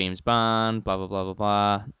stuff to James Bond, blah blah blah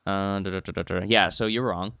blah blah. Yeah, so you're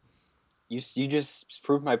wrong. You just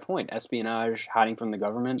proved my point. Espionage, hiding from the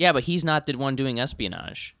government. Yeah, but he's not the one doing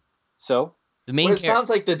espionage. So the main. Well, it sounds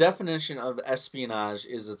like the definition of espionage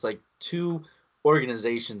is it's like two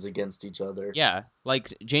organizations against each other. Yeah,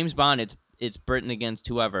 like James Bond, it's Britain against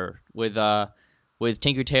whoever. With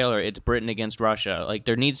Tinker Tailor, it's Britain against Russia. Like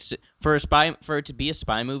there needs to, for it to be a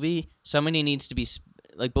spy movie, somebody needs to be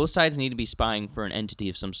like both sides need to be spying for an entity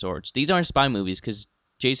of some sorts. These aren't spy movies because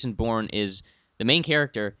Jason Bourne is the main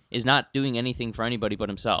character is not doing anything for anybody but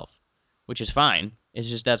himself, which is fine. It's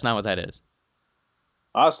just that's not what that is.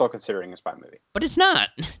 I was still considering a spy movie, but it's not.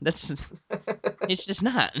 It's just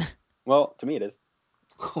not. Well, to me it is.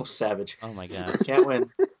 Oh, savage! Oh my god, can't win.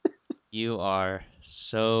 You are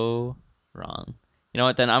so wrong. You know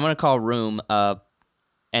what? Then I'm gonna call Room an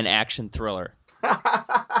action thriller.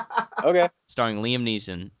 Okay. Starring Liam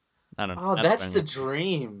Neeson. I don't know. Oh, that's the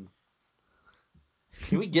dream.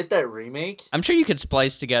 Can we get that remake? I'm sure you could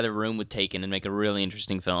splice together Room with Taken and make a really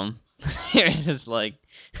interesting film. It's just like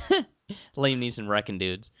Liam Neeson wrecking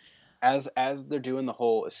dudes. As they're doing the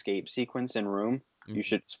whole escape sequence in Room, you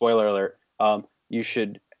should, spoiler alert, you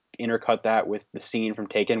should intercut that with the scene from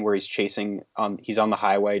Taken where he's on the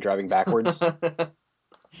highway driving backwards. That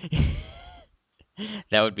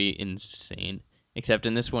would be insane. Except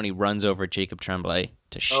in this one, he runs over Jacob Tremblay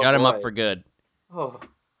to shut him up for good. Oh.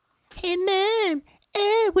 Hey, Mom,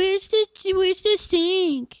 where's the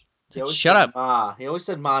sink? Like, shut up. Ma. He always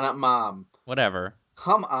said ma, not mom. Whatever.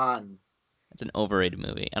 Come on. It's an overrated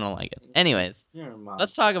movie. I don't like it. Anyways,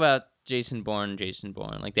 let's talk about Jason Bourne,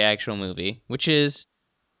 like the actual movie, which is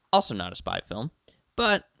also not a spy film,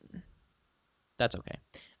 but that's okay.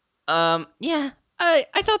 Yeah,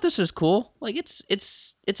 I thought this was cool. Like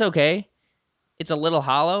it's okay. It's a little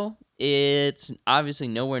hollow. It's obviously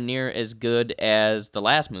nowhere near as good as the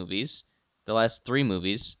last three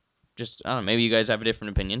movies. Just I don't know, maybe you guys have a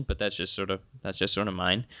different opinion, but that's just sort of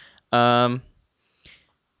mine.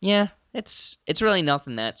 Yeah, it's really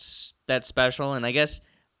nothing that's special, and I guess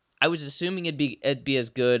I was assuming it'd be as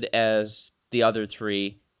good as the other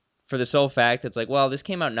three, for the sole fact it's like, well, this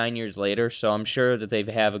came out 9 years later, so I'm sure that they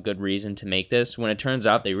have a good reason to make this. When it turns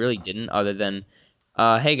out they really didn't, other than,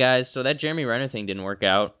 hey guys, so that Jeremy Renner thing didn't work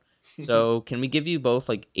out. So can we give you both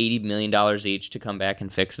like $80 million each to come back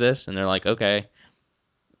and fix this? And they're like, okay.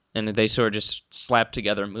 And they sort of just slapped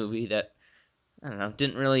together a movie that, I don't know,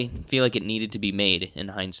 didn't really feel like it needed to be made in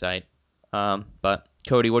hindsight. But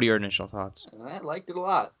Cody, what are your initial thoughts? I liked it a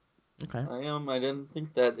lot. Okay. I didn't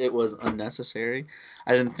think that it was unnecessary.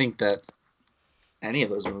 I didn't think that any of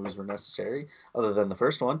those movies were necessary, other than the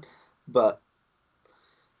first one. But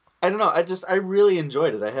I don't know. I really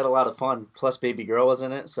enjoyed it. I had a lot of fun. Plus, Baby Girl was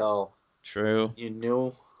in it, so True. you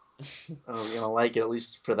knew I was gonna like it, at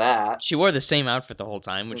least for that. She wore the same outfit the whole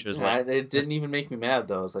time, which was like, it didn't even make me mad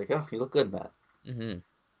though. I was like, oh, you look good in that.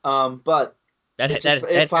 mm-hmm. But that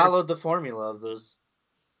it followed the formula of those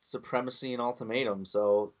Supremacy and Ultimatum.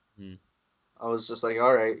 So I was just like,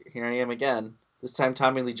 all right, here I am again. This time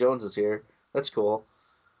Tommy Lee Jones is here. That's cool.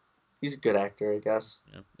 He's a good actor, I guess.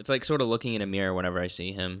 Yeah. It's like sort of looking in a mirror whenever I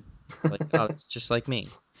see him. It's like, oh, it's just like me.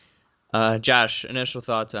 Josh, initial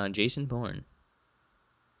thoughts on Jason Bourne?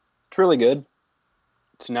 It's really good.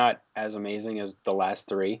 it's not as amazing as the last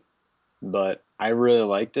three, but I really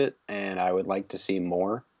liked it, and I would like to see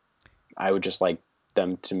more. I would just like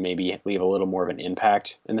them to maybe leave a little more of an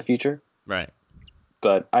impact in the future. Right.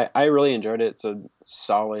 But I really enjoyed it. It's a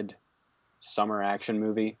solid summer action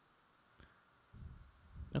movie.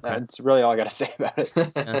 Okay. That's really all I got to say about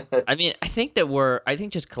it. I mean, I think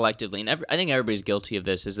just collectively, and I think everybody's guilty of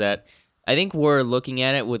this, is that I think we're looking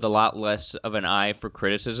at it with a lot less of an eye for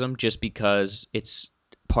criticism just because it's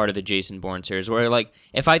part of the Jason Bourne series. Where, like,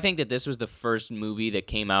 if I think that this was the first movie that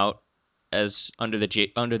came out as under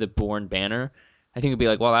the Bourne banner, I think it'd be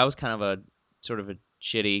like, well, that was kind of a sort of a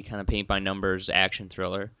shitty kind of paint by numbers action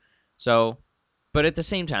thriller. So, but at the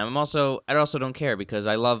same time, I also don't care because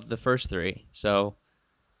I love the first three. So.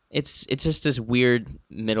 It's just this weird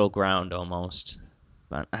middle ground almost,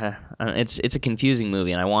 but it's a confusing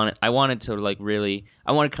movie, and I want it to like really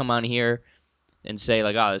I want to come on here and say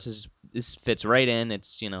like, oh, this fits right in.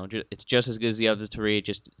 It's it's just as good as the other three.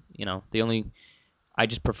 Just I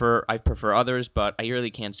prefer others, but I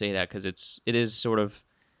really can't say that because it is sort of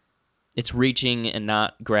it's reaching and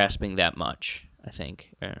not grasping that much. I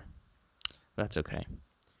think that's okay.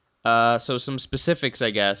 So some specifics,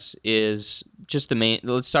 I guess, is just the main.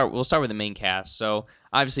 We'll start with the main cast. So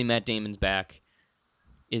obviously Matt Damon's back.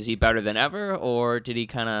 Is he better than ever, or did he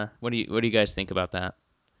kind of? What do you guys think about that?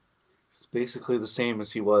 It's basically the same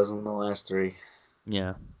as he was in the last three.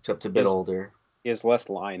 Yeah, except a bit older. He has less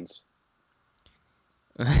lines.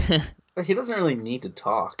 He doesn't really need to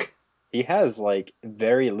talk. He has like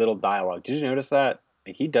very little dialogue. Did you notice that?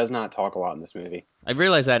 Like, he does not talk a lot in this movie. I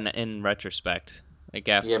realized that in retrospect. Like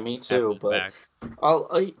after, yeah, me too. But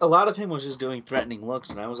a lot of him was just doing threatening looks,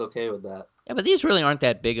 and I was okay with that. Yeah, but these really aren't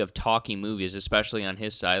that big of talky movies, especially on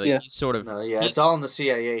his side. Like, yeah. He's sort of. No, yeah, it's all in the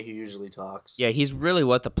CIA who usually talks. Yeah, he's really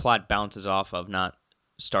what the plot bounces off of, not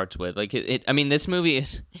starts with. Like I mean, this movie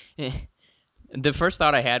is. The first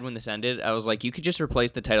thought I had when this ended, I was like, you could just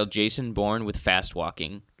replace the title Jason Bourne with fast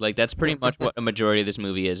walking. Like, that's pretty much what a majority of this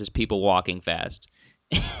movie is people walking fast.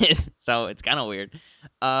 So it's kind of weird.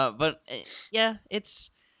 But yeah,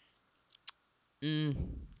 it's.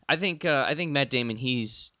 I think Matt Damon,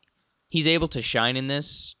 he's able to shine in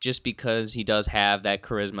this just because he does have that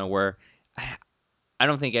charisma where I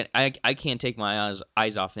don't think I can't take my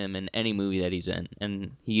eyes off him in any movie that he's in,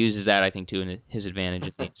 and he uses that, I think, to his advantage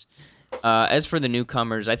at least. As for the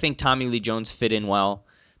newcomers, I think Tommy Lee Jones fit in well.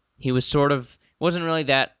 He wasn't really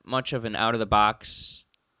that much of an out-of-the-box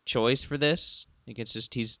choice for this. Like, it's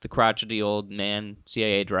just he's the crotchety old man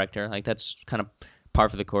CIA director. Like, that's kind of par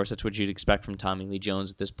for the course. That's what you'd expect from Tommy Lee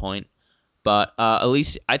Jones at this point. But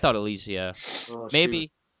I thought Alicia, maybe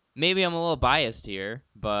I'm a little biased here,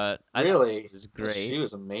 but I thought she was great. She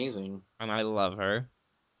was amazing, and I love her.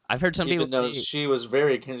 I've heard some people say she was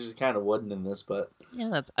she's kind of wooden in this, but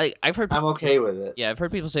yeah, I've heard. I'm okay with it. Yeah, I've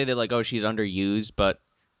heard people say that like, oh, she's underused, but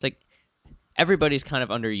it's like everybody's kind of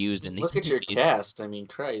underused in these. Look at your cast. I mean,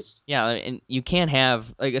 Christ. Yeah, and you can't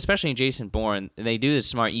have like, especially in Jason Bourne, they do this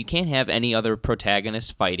smart. You can't have any other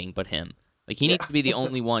protagonist fighting but him. Like, he needs to be the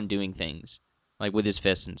only one doing things, like with his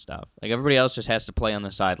fists and stuff. Like, everybody else just has to play on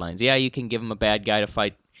the sidelines. Yeah, you can give him a bad guy to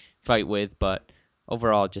fight with, but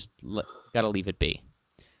overall, just gotta leave it be.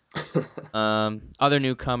 Other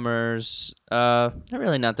newcomers, not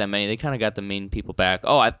really not that many. They kind of got the main people back.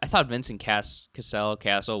 Oh, I thought Vincent Castle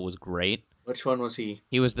was great. Which one was he?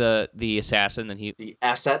 He was the assassin, and the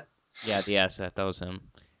asset. Yeah, the asset. That was him.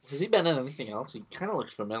 Has he been in anything else? He kind of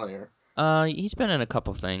looks familiar. He's been in a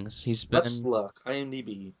couple things. Let's look.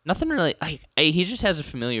 IMDb. Nothing really. He just has a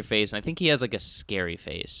familiar face, and I think he has like a scary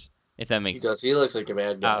face. If that makes sense. He does. He looks like a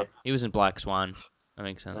bad guy. He was in Black Swan. That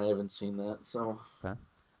makes sense. I haven't seen that, so. Okay.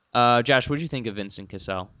 Josh, what did you think of Vincent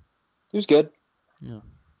Cassel? He was good. No,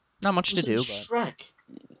 not much to do. But Shrek.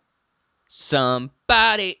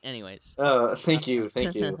 Somebody. Anyways. Thank you.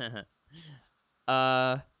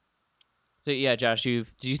 So yeah, Josh, do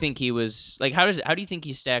you think he was like how do you think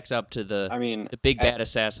he stacks up to the big bad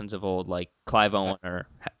assassins of old, like Clive Owen or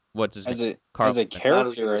what's his name? As a character, not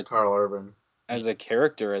as good as Carl Urban. As a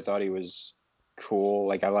character, I thought he was cool.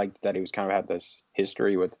 Like, I liked that he was kind of had this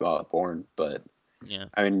history with Bourne, but yeah,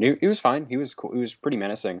 I mean, he was fine. He was cool. He was pretty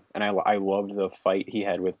menacing, and I loved the fight he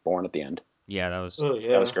had with Bourne at the end. Yeah, that was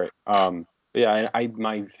that was great. Yeah, I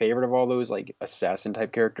my favorite of all those like assassin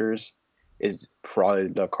type characters is probably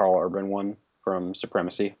the Carl Urban one from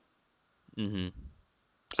Supremacy. Mm-hmm.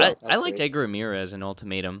 So, I liked Edgar Ramirez in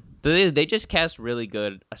Ultimatum. They just cast really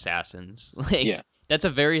good assassins. Like, yeah, that's a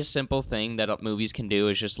very simple thing that movies can do.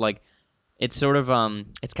 Is just like it's sort of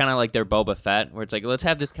it's kind of like their Boba Fett, where it's like, let's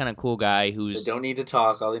have this kind of cool guy who's they don't need to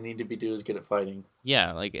talk. All they need to do is good at fighting.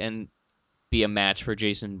 Yeah, like, and be a match for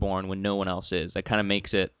Jason Bourne when no one else is. That kind of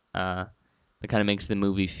makes it. That kind of makes the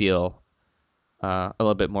movie feel a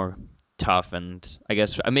little bit more tough, and I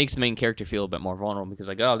guess it makes the main character feel a bit more vulnerable because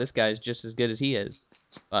like, oh, this guy's just as good as he is.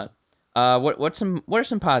 But what are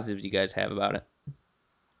some positives you guys have about it?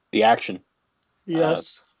 The action.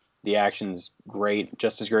 Yes. The action's great,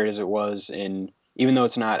 just as great as it was even though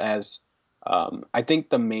it's not as I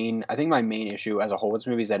think my main issue as a whole with this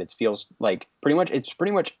movie is that it feels like it's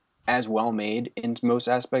pretty much as well made in most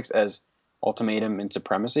aspects as Ultimatum and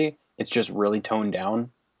Supremacy. It's just really toned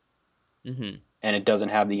down. Mm-hmm. And it doesn't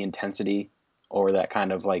have the intensity or that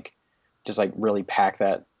kind of like just like really pack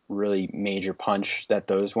that really major punch that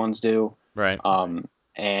those ones do. Right.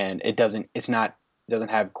 And it doesn't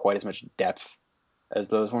have quite as much depth as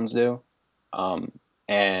those ones do.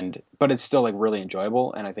 But it's still like really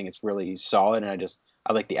enjoyable, and I think it's really solid, and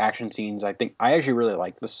I like the action scenes. I actually really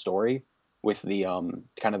liked the story with the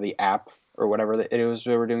kind of the app or whatever it was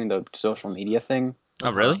they were doing, the social media thing.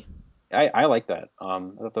 Oh, really? I like that. I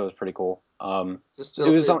thought that was pretty cool.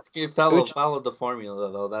 It followed the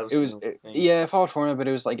formula though. That was it followed formula, but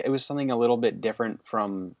it was something a little bit different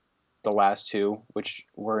from the last two, which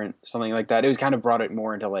weren't something like that. It was kind of brought it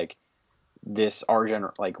more into like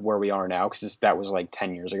our like where we are now, because that was like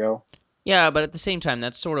 10 years ago. Yeah, but at the same time,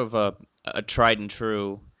 that's sort of a tried and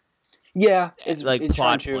true. Yeah, it's like it's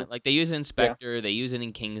plot true. point. Like they use it in Spectre, they use it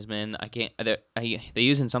in Kingsman. They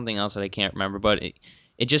use it in something else that I can't remember, but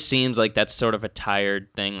it just seems like that's sort of a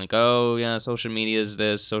tired thing. Like, oh yeah, social media is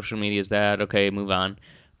this, social media is that. Okay, move on.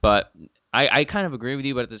 But I kind of agree with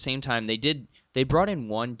you. But at the same time, they brought in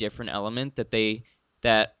one different element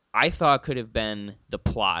that I thought could have been the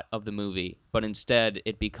plot of the movie, but instead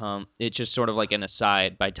it's just sort of like an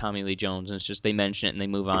aside by Tommy Lee Jones, and it's just they mention it and they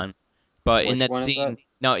move on. But in that scene,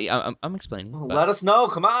 no, I'm explaining. But, let us know,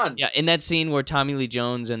 come on. Yeah, in that scene where Tommy Lee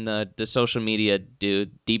Jones and the social media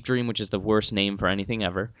dude, Deep Dream, which is the worst name for anything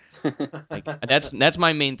ever. Like, that's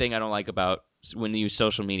my main thing I don't like about when they use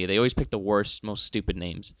social media. They always pick the worst, most stupid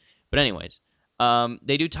names. But anyways,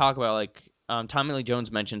 they do talk about like Tommy Lee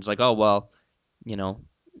Jones mentions like, oh well, you know,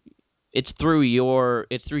 it's through your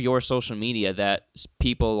social media that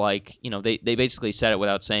people like, you know, they basically said it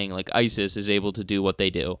without saying like ISIS is able to do what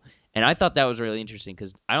they do. And I thought that was really interesting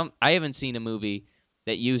because I haven't seen a movie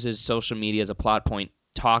that uses social media as a plot point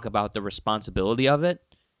talk about the responsibility of it,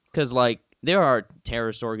 because like there are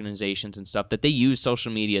terrorist organizations and stuff that they use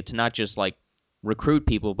social media to not just like recruit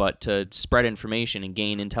people but to spread information and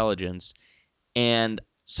gain intelligence. And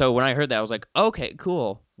so when I heard that, I was like, okay,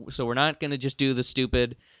 cool. So we're not going to just do the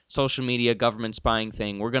stupid social media government spying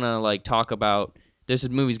thing. We're going to like talk about this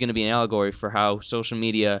movie's going to be an allegory for how social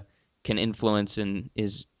media can influence and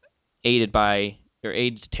is aided by or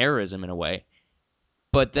aids terrorism in a way.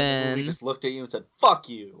 But then we just looked at you and said, "Fuck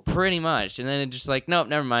you." Pretty much. And then it just like, nope,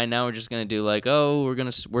 never mind. Now we're just going to do like, oh,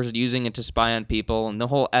 we're using it to spy on people, and the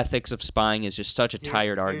whole ethics of spying is just such a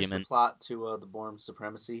tired argument. Here's the plot to the Bourne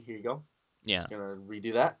Supremacy. Here you go. Yeah. Just going to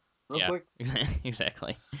redo that real quick.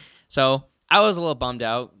 Exactly. So, I was a little bummed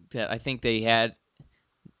out that I think they had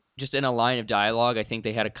just in a line of dialogue, I think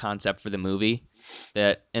they had a concept for the movie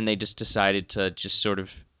and they just decided to just sort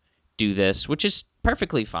of do this, which is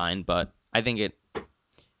perfectly fine, but I think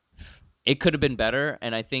it could have been better,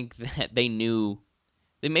 and I think that they knew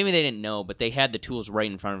that maybe they didn't know, but they had the tools right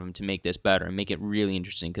in front of them to make this better and make it really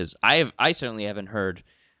interesting, because I certainly haven't heard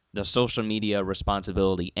the social media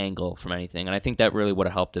responsibility angle from anything, and I think that really would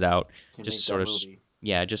have helped it out, just to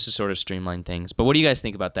sort of streamline things. But what do you guys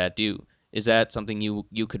think about that? Is that something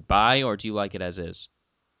you could buy, or do you like it as is?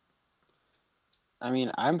 I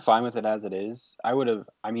mean, I'm fine with it as it is. That would have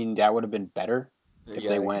been better if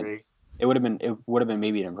they went. Agree. It would have been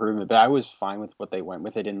maybe an improvement, but I was fine with what they went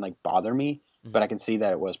with. It didn't like bother me, but I can see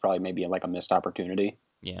that it was probably maybe like a missed opportunity.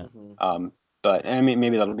 Yeah. But I mean,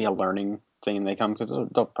 maybe that'll be a learning thing when they come, because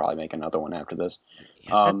they'll probably make another one after this.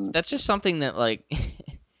 Yeah, that's just something that like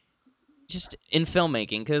just in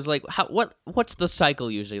filmmaking, because like what's the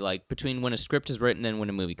cycle usually like between when a script is written and when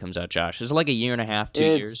a movie comes out, Josh? Is it like a year and a half, 2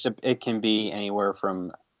 years? It can be anywhere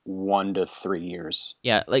from 1 to 3 years.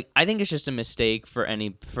 Yeah, like I think it's just a mistake for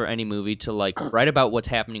any movie to like write about what's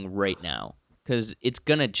happening right now, because it's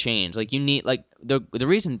gonna change. Like you need like the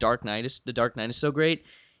reason The Dark Knight is so great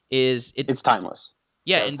is it's timeless.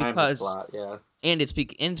 Yeah, and timeless plot, yeah. And it's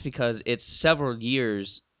because it's several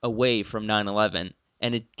years away from 9/11.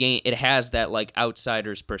 And it has that like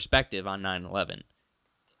outsider's perspective on 9/11,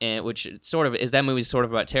 and which sort of is that movie's sort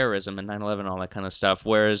of about terrorism and 9/11 and all that kind of stuff.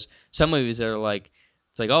 Whereas some movies are like,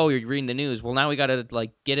 it's like, oh, you're reading the news. Well, now we got to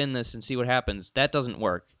like get in this and see what happens. That doesn't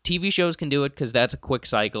work. TV shows can do it because that's a quick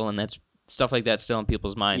cycle and that's stuff like that's still in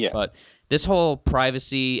people's minds. Yeah. But This whole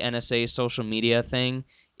privacy, NSA, social media thing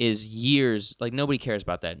is years. Like, nobody cares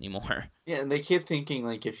about that anymore. Yeah, and they keep thinking,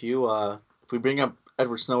 like, if we bring up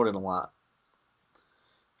Edward Snowden a lot,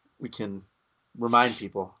 we can remind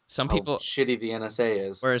people Some how people, shitty the NSA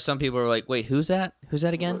is. whereas some people are like, wait, who's that? Who's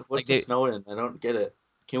that again? What's Like the Snowden? I don't get it.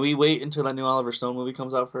 Can we wait until that new Oliver Stone movie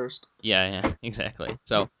comes out first? Yeah, exactly.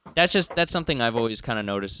 So that's something I've always kind of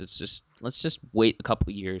noticed. It's just, let's just wait a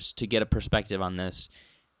couple years to get a perspective on this.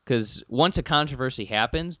 Because once a controversy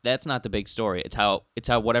happens, that's not the big story. It's how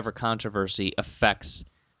whatever controversy affects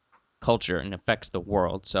culture and affects the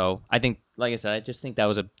world. So I think, like I said, I just think that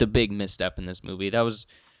was the big misstep in this movie. That was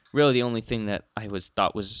really the only thing that I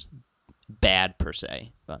thought was bad per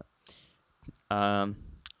se. But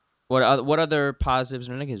what other positives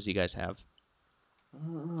or negatives do you guys have?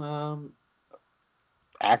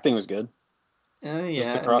 Acting was good.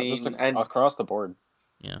 Yeah, Across the board.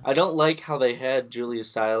 Yeah. I don't like how they had Julia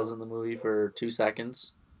Stiles in the movie for 2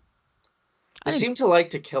 seconds. They seem to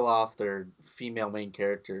like to kill off their female main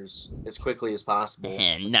characters as quickly as possible.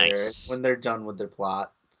 Nice. When they're done with their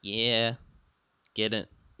plot. Yeah. Get it.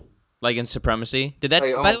 Like in Supremacy? Did that,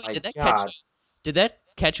 Like, by the oh way, my did that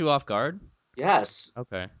catch you off guard? Yes.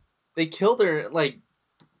 Okay. They killed her like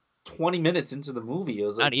 20 minutes into the movie. It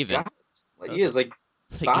was like, Not even. God. Like, That he was was like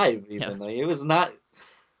 5 even. yeah. Like, it was not.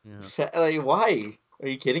 Yeah. Like, why? Are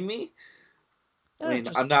you kidding me? Yeah, I mean,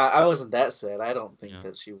 just- I wasn't that sad. I don't think Yeah.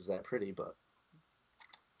 that she was that pretty, but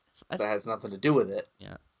I- that has nothing to do with it.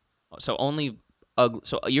 So only ugly.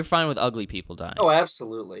 So you're fine with ugly people dying? Oh,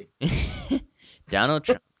 absolutely. Donald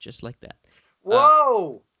Trump, just like that.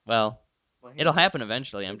 Whoa! Well, My it'll hands- happen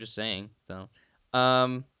eventually. I'm just saying.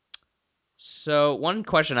 So one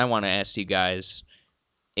question I want to ask you guys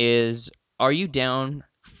is: are you down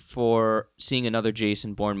for seeing another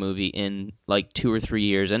Jason Bourne movie in like 2 or 3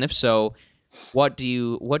 years? And if so, what do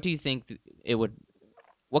you think it would?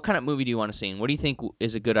 What kind of movie do you want to see? And what do you think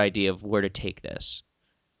is a good idea of where to take this?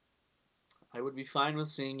 I would be fine with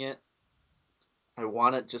seeing it. I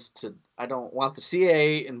want it I don't want the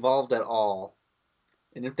CIA involved at all.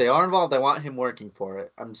 And if they are involved, I want him working for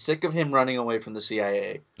it. I'm sick of him running away from the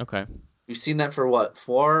CIA. Okay. We've seen that for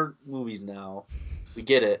 4 movies now. We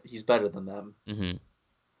get it. He's better than them. Mm-hmm.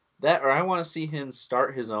 That, or I want to see him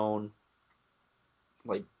start his own,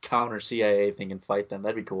 like, counter CIA thing and fight them.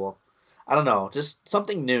 That'd be cool. I don't know. Just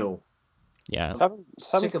something new. Yeah. I'm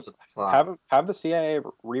sick of the plot. Have the CIA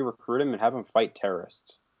re-recruit him and have him fight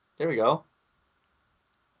terrorists. There we go.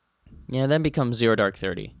 Yeah. Then becomes Zero Dark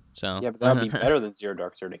 30. So Yeah, but that would be better than Zero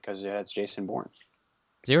Dark 30 because it has Jason Bourne.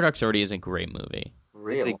 Zero Dark 30 is a great movie. It's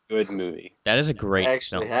real. It's a good movie. That is a great It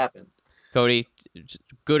actually film. happened. Cody,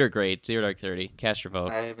 good or great? Zero Dark 30. Cast your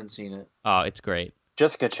vote. I haven't seen it. Oh, it's great.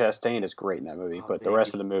 Jessica Chastain is great in that movie, Oh, but the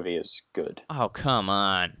rest of baby. the movie is good. Oh, come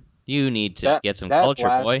on. You need to That- get some that culture,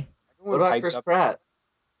 last- boy. What about Chris Pratt?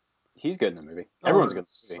 He's good in the movie. Everyone's good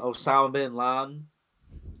in the movie. Osama bin Laden.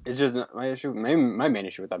 It's just my issue. My main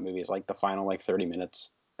issue with that movie is like the final 30 minutes,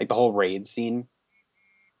 like the whole raid scene.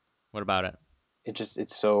 What about it?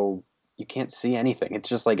 It's so you can't see anything. It's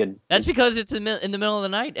just like a. That's because it's in the middle of the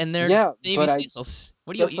night and they're Yeah, Navy but SEALs.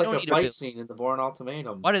 What do you, Just you like don't a need to fight do? scene in the Bourne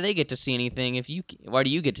Ultimatum. Why do they get to see anything if you? Why do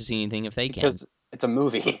you get to see anything if they can't? Because it's a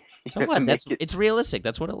movie. So You have to what? make That's it- it's realistic.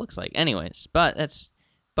 That's what it looks like. Anyways, but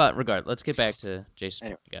regardless, let's get back to Jason.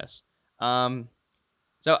 Anyway. I guess.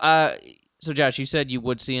 So Josh, you said you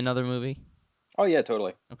would see another movie. Oh yeah,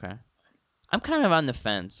 totally. Okay. I'm kind of on the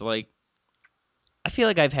fence. Like, I feel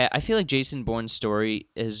like Jason Bourne's story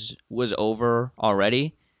was over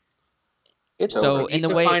already. It's So, over. We in need the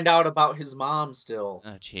to way- find out about his mom still. Oh,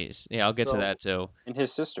 jeez. Yeah, I'll get to So- that too. And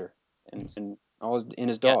his sister, and all his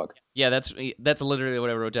Yeah. dog. Yeah, that's literally what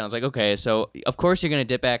I wrote down. It's like, okay, so of course you're gonna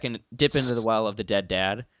dip into the well of the dead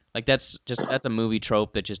dad. Like that's a movie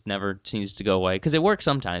trope that just never seems to go away because it works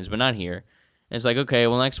sometimes, but not here. And it's like, okay,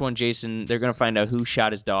 well, next one, Jason, they're gonna find out who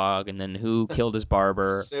shot his dog and then who killed his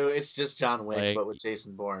barber. So it's just John It's Wick, like- but with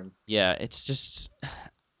Jason Bourne. Yeah, it's just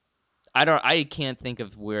I can't think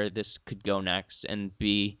of where this could go next and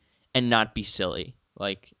not be silly,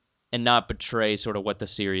 like, and not betray sort of what the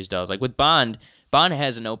series does. Like with Bond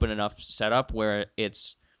has an open enough setup where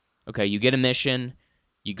it's okay, you get a mission,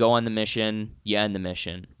 you go on the mission, you end the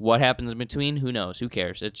mission. What happens in between? Who knows? Who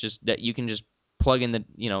cares? It's just that you can just plug in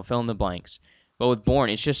fill in the blanks. But with Bourne,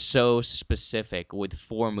 it's just so specific with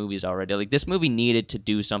 4 movies already. Like this movie needed to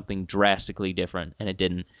do something drastically different, and it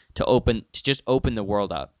didn't. To just open the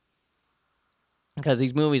world up. Because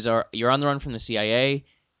these movies you're on the run from the CIA,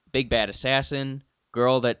 big bad assassin,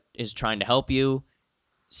 girl that is trying to help you,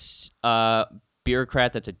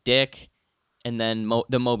 bureaucrat that's a dick, and then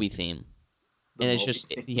the Moby theme. The and it's movie.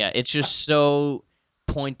 just it's just so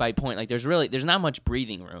point by point. Like there's not much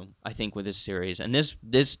breathing room, I think, with this series. And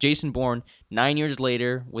this Jason Bourne, 9 years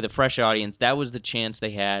later with a fresh audience, that was the chance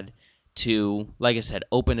they had to, like I said,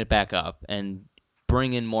 open it back up and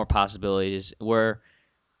bring in more possibilities. Where,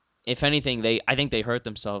 if anything, I think they hurt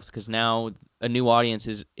themselves, because now a new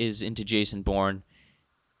audience is into Jason Bourne,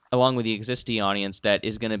 along with the existing audience that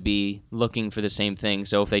is going to be looking for the same thing.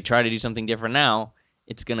 So if they try to do something different now,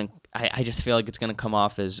 it's going to, I just feel like it's going to come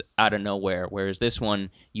off as out of nowhere. Whereas this one,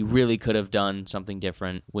 you really could have done something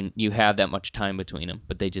different when you have that much time between them,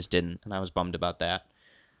 but they just didn't. And I was bummed about that.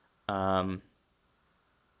 So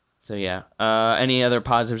yeah. Any other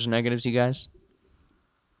positives or negatives, you guys?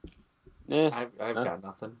 Yeah, I've got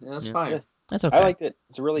nothing. Yeah, that's Yeah. fine. Yeah. That's okay. I liked it.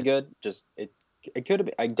 It's really good. Just it could have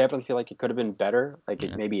been, I definitely feel like it could have been better. Like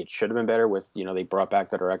Yeah. maybe it should have been better with, they brought back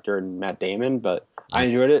the director and Matt Damon, but I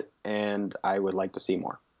enjoyed it and I would like to see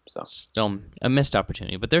more. So Still a missed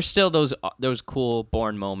opportunity, but there's still those cool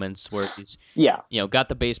Bourne moments where he's yeah, got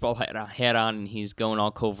the baseball hat on and he's going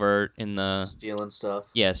all covert in the Stealing stuff.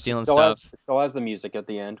 stealing still stuff. it still has the music at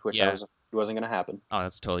the end, which Yeah. it wasn't going to happen. Oh,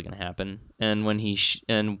 that's totally gonna happen. And when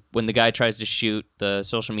when the guy tries to shoot the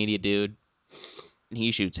social media dude,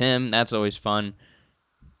 he shoots him. That's always fun.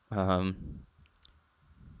 The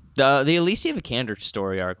Alicia Vikander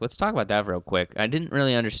story arc. Let's talk about that real quick. I didn't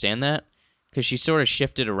really understand that because she sort of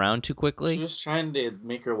shifted around too quickly. She was trying to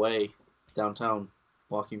make her way downtown,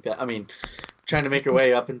 trying to make her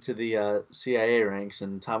way up into the CIA ranks,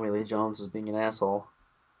 and Tommy Lee Jones is being an asshole.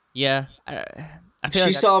 Yeah, I feel She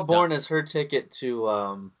like saw Bourne as her ticket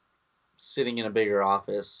to sitting in a bigger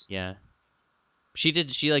office. Yeah. She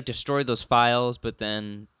destroyed those files, but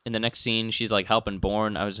then in the next scene she's like helping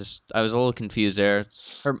Bourne. I was a little confused there.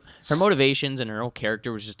 Her motivations and her whole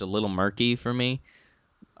character was just a little murky for me.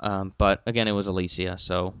 But again, it was Alicia,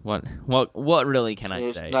 so what really can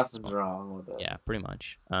I say? Nothing's wrong with it. Yeah, pretty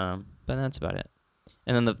much. But that's about it.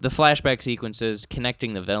 And then the flashback sequences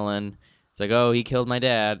connecting the villain. It's like, oh, he killed my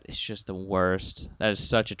dad. It's just the worst. That is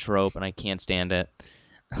such a trope, and I can't stand it.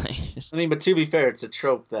 But to be fair, it's a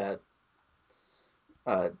trope that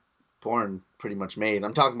Bourne pretty much made.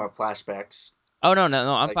 I'm talking about flashbacks. Oh, no, I'm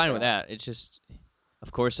Like fine with that. It's just,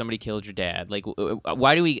 of course, somebody killed your dad. Like,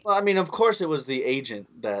 why do we... Well, of course it was the agent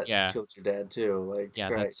that Yeah. killed your dad, too. Like, Yeah,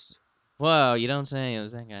 Christ. Whoa, you don't say it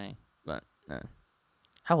was that guy. But,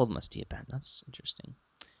 how old must he have been? That's interesting.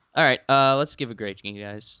 All right, let's give a grade, you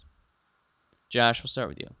guys. Josh, we'll start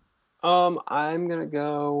with you. I'm going to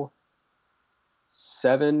go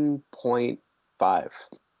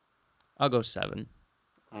 7.5. I'll go 7.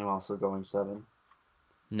 I'm also going 7.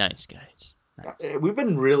 Nice, guys. Nice. We've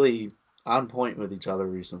been really on point with each other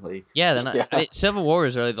recently. Yeah, Yeah. Civil War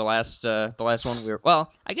is really the last one we were... Well,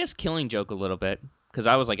 I guess Killing Joke a little bit, because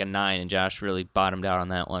I was like a 9, and Josh really bottomed out on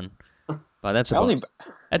that one. But that's a bonus.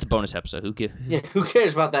 That's a bonus episode. Who cares? Yeah, who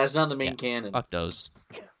cares about that? It's not the main canon. Fuck those.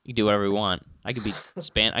 You can do whatever you want. I could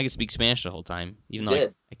speak Spanish the whole time, even though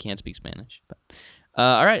I can't speak Spanish. But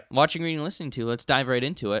all right, watching, reading, listening to. Let's dive right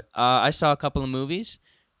into it. I saw a couple of movies.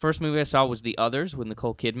 First movie I saw was The Others with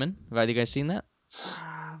Nicole Kidman. Have either of you guys seen that?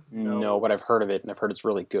 No, but I've heard of it, and I've heard it's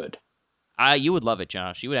really good. You would love it,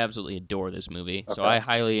 Josh. You would absolutely adore this movie. So Okay.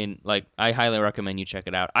 I highly recommend you check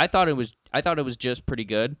it out. I thought it was just pretty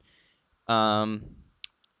good.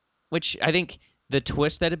 Which I think the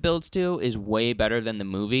twist that it builds to is way better than the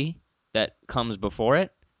movie that comes before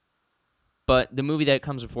it. But the movie that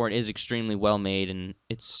comes before it is extremely well made, and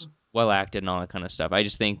it's well acted and all that kind of stuff. I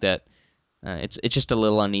just think that it's just a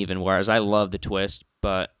little uneven. Whereas I love the twist,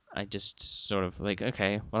 but I just sort of like,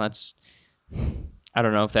 okay, well that's... I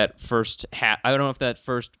don't know if that first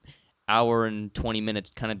hour and 20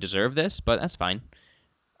 minutes kind of deserve this, but that's fine.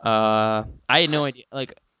 I had no idea.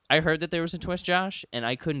 Like, I heard that there was a twist, Josh, and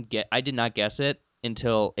I did not guess it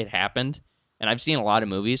until it happened. And I've seen a lot of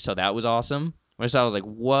movies, so that was awesome. So I was like,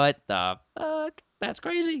 what the fuck? That's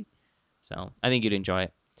crazy. So I think you'd enjoy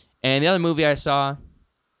it. And the other movie I saw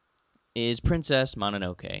is Princess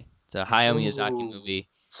Mononoke. It's a Hayao Miyazaki movie.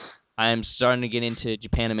 I'm starting to get into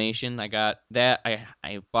Japanimation. I got that.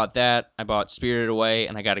 I bought that. I bought Spirited Away,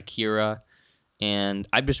 and I got Akira. And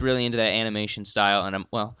I'm just really into that animation style. And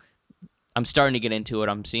I'm starting to get into it.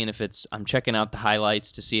 I'm checking out the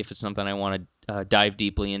highlights to see if it's something I want to dive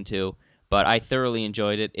deeply into. But I thoroughly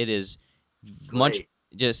enjoyed it. It is much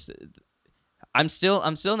just. I'm still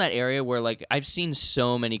in that area where like I've seen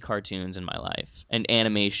so many cartoons in my life and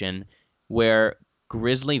animation where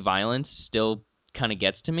grisly violence still kind of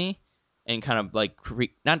gets to me and kind of like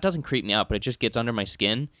doesn't creep me out, but it just gets under my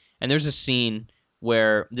skin. And there's a scene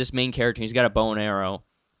where this main character, he's got a bow and arrow,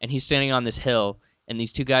 and he's standing on this hill, and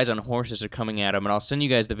these two guys on horses are coming at him, and I'll send you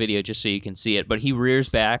guys the video just so you can see it. But he rears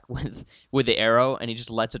back with the arrow, and he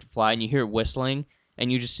just lets it fly, and you hear it whistling,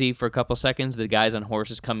 and you just see for a couple seconds the guys on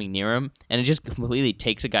horses coming near him, and it just completely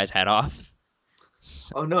takes a guy's head off.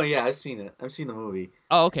 Oh no, yeah, I've seen it. I've seen the movie.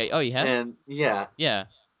 Oh, okay. Oh, you have? And yeah, Yeah.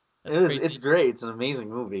 That's it is. crazy. It's great. It's an amazing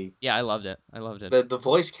movie. Yeah, I loved it. The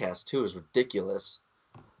voice cast too is ridiculous.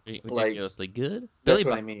 Ridiculously good. That's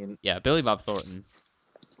Billy what I mean. Yeah, Billy Bob Thornton.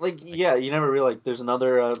 Like, yeah, you never realize there's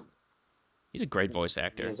another He's a great voice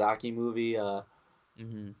actor. Miyazaki movie.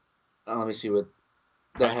 Mm-hmm. Let me see what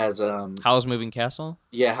that has. Howl's Moving Castle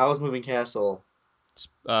Yeah, Howl's Moving Castle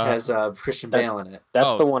has Christian Bale in it.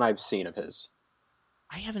 That's Oh. the one I've seen of his.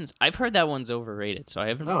 I haven't. I've heard that one's overrated, so I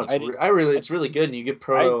haven't. No, it's I it's really good, and you get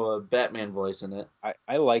proto Batman voice in it.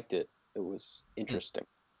 I liked it. It was interesting.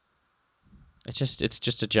 It's just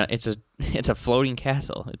a floating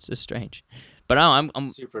castle. It's just strange, but I'm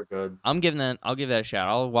Super good. I'll give that a shot.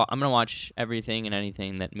 I'm gonna watch everything and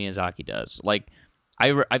anything that Miyazaki does. Like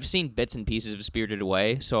I've seen bits and pieces of Spirited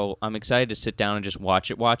Away, so I'm excited to sit down and just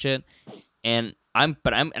watch it. And I'm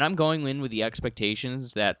going in with the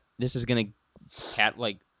expectations that this is gonna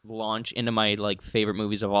launch into my favorite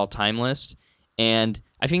movies of all time list. And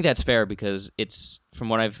I think that's fair because it's, from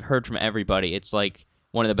what I've heard from everybody, it's like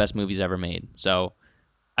one of the best movies ever made. So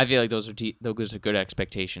I feel like those are good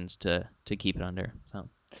expectations to keep it under. So,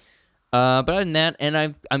 but other than that,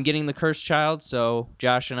 and I'm getting The Cursed Child. So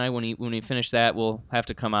Josh and I, when we finish that, we'll have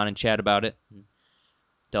to come on and chat about it, and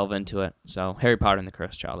delve into it. So Harry Potter and The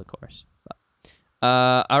Cursed Child, of course. But,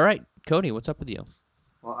 all right, Cody, what's up with you?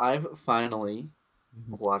 Well, I've finally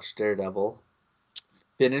watched Daredevil.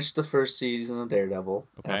 Finished the first season of Daredevil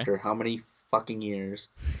after how many fucking years?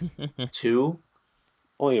 2?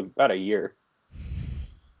 Only about a year.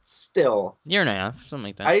 Still, Year and a half, something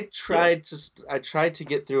like that. I tried to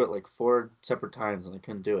get through it 4 separate times and I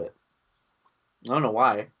couldn't do it. I don't know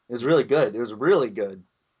why. It was really good. It was really good.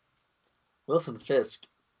 Wilson Fisk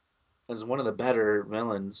is one of the better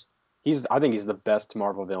villains. I think he's the best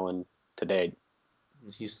Marvel villain to date.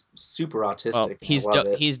 He's super autistic.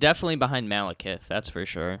 Well, he's definitely behind Malekith, that's for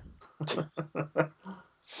sure.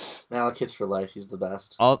 Malekith for life. He's the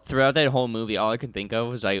best. All throughout that whole movie, all I could think of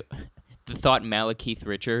was the thought Malekith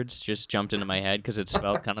Richards just jumped into my head because it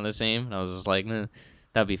spelled kind of the same, and I was just like,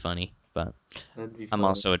 that'd be funny. But I'm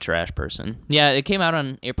also a trash person. Yeah, it came out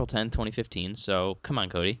on April 10th, 2015. So come on,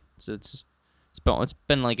 Cody. It's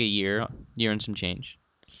been like a year and some change.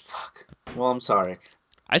 Fuck. Well, I'm sorry.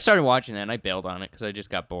 I started watching that and I bailed on it because I just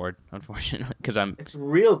got bored, unfortunately. It's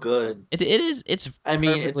real good. It is. It's I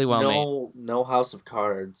mean, perfectly it's well made. no House of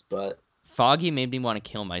Cards, but Foggy made me want to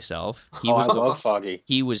kill myself. I love Foggy.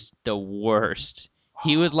 He was the worst.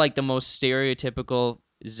 He was like the most stereotypical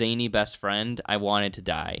zany best friend. I wanted to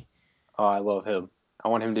die. Oh, I love him. I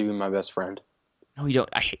want him to be my best friend. No, you don't.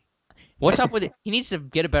 What's up with it? He needs to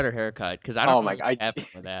get a better haircut because I don't know what's happening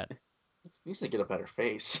with that. he needs to get a better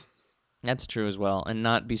face. That's true as well, and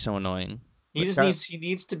not be so annoying. He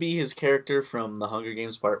needs to be his character from The Hunger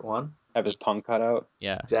Games Part 1. Have his tongue cut out.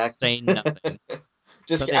 Yeah, Exactly. saying nothing.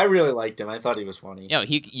 I really liked him. I thought he was funny. Yeah,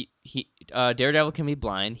 he Daredevil can be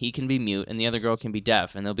blind, he can be mute, and the other girl can be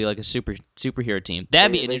deaf, and they'll be like a superhero team.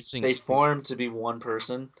 That'd be an interesting. They form to be one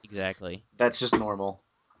person. Exactly. That's just normal.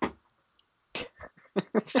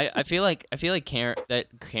 I feel like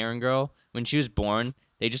Karen girl, when she was born,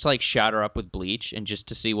 they just shot her up with bleach and just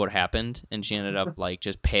to see what happened, and she ended up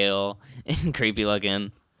just pale and creepy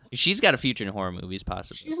looking. She's got a future in horror movies,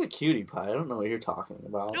 possibly. She's a cutie pie. I don't know what you're talking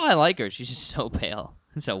about. No, I like her. She's just so pale,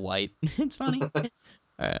 so white. It's funny. All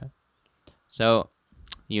right. So,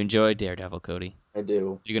 you enjoyed Daredevil, Cody? I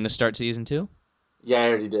do. You're gonna start season 2? Yeah, I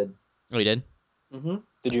already did. Oh, you did? Mm-hmm.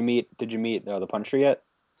 Did you meet the Punisher yet?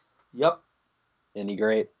 Yep. Any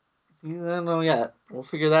great? I don't know yet. We'll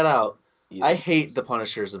figure that out. Easy. I hate the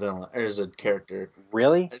Punisher as a villain, or as a character.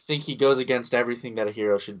 Really? I think he goes against everything that a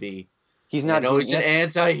hero should be. He's not. I know he's an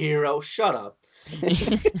anti-hero. Shut up.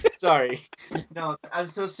 Sorry. No, I'm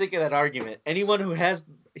so sick of that argument. Anyone who has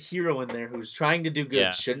a hero in there who's trying to do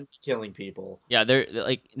good shouldn't be killing people. Yeah,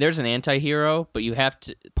 there's an anti-hero, but you have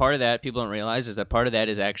to. Part of that people don't realize is that part of that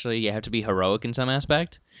is actually you have to be heroic in some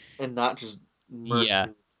aspect, and not just. Yeah,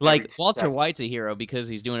 like Walter White's a hero because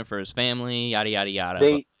he's doing it for his family. Yada yada yada.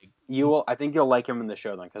 I think you'll like him in the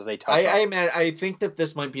show then because they talk. I think that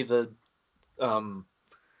this might be the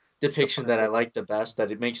depiction that I like the best.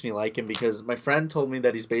 That it makes me like him because my friend told me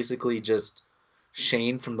that he's basically just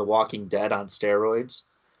Shane from The Walking Dead on steroids,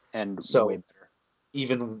 and so way better.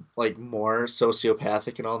 Even more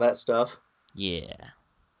sociopathic and all that stuff. Yeah,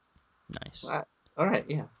 nice. All right,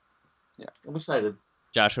 yeah, I'm excited.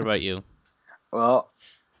 Josh, what about you? Well,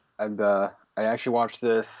 I actually watched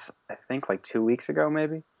this, I think, like 2 weeks ago,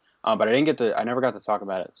 maybe. But I never got to talk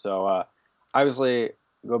about it. So, obviously,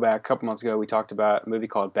 go back a couple months ago, we talked about a movie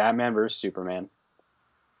called Batman vs Superman,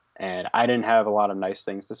 and I didn't have a lot of nice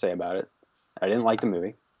things to say about it. I didn't like the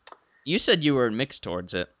movie. You said you were mixed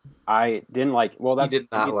towards it. I didn't like. Well, He that's did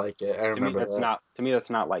not like it. I to me. remember That's that. not to me. That's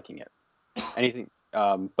not liking it. Anything.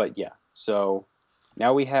 But yeah. So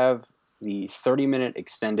now we have the 30-minute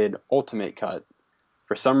extended ultimate cut.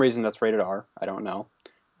 For some reason, that's rated R. I don't know.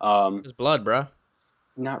 It's blood, bro.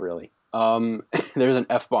 Not really. There's an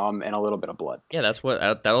F-bomb and a little bit of blood. Yeah, that's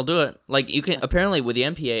what that'll do it. Like you can apparently with the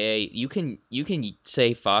MPAA, you can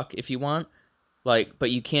say fuck if you want, like,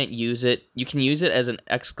 but you can't use it. You can use it as an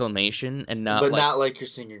exclamation and not But like not like you're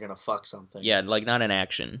saying you're gonna fuck something. yeah, like not an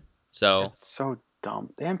action. So It's so dumb.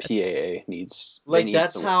 The MPAA needs. they Like need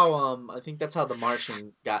that's to- how I think that's how The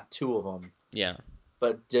Martian got 2 of them, yeah,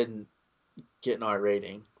 but didn't get an R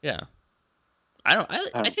rating. yeah.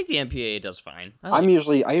 I think the MPAA does fine. I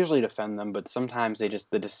usually defend them, but sometimes the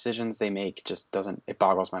decisions they make just doesn't. It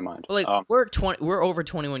boggles my mind. But, like we're over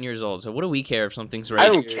 21 years old, so what do we care if something's I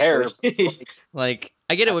rated? don't care. Seriously. Like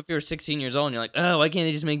I get it if you're 16 years old and you're like, oh, why can't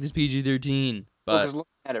they just make this PG-13? But Because looking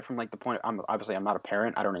at it from like the point, I'm not a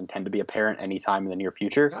parent. I don't intend to be a parent anytime in the near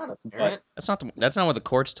future. Not a parent. that's not what the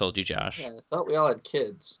courts told you, Josh. Yeah, I thought we all had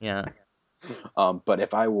kids. Yeah. But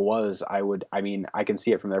if I was, I would. I mean, I can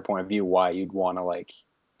see it from their point of view why you'd want to like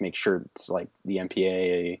make sure it's like the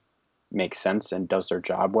MPAA makes sense and does their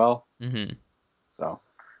job well. Mm-hmm. So,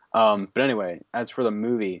 but anyway, as for the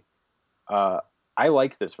movie, I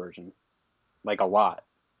liked this version, like a lot.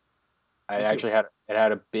 Me too. Actually had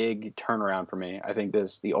a big turnaround for me. I think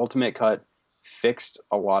the ultimate cut fixed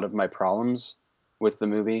a lot of my problems with the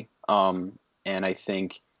movie. And I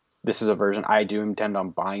think this is a version I do intend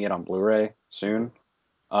on buying it on Blu-ray soon.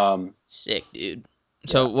 Sick, dude.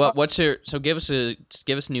 So what's your give us a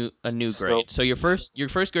new So- grade. So your first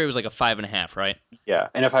grade was like a 5.5, right? Yeah,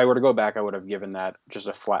 and if I were to go back, I would have given that just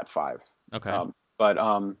a flat 5. Okay. But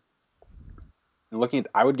I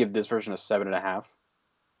would give this version a 7.5.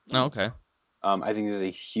 Oh, okay. I think this is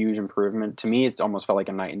a huge improvement. To me, it's almost felt like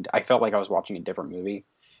I felt like I was watching a different movie,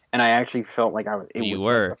 and I actually felt like I was. You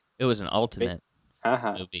were. It was an ultimate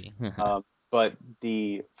Haha. movie. But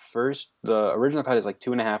the original cut is like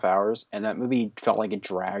 2.5 hours, and that movie felt like it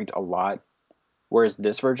dragged a lot. Whereas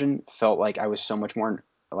this version felt like I was so much more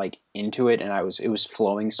like into it, and it was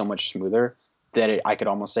flowing so much smoother that I could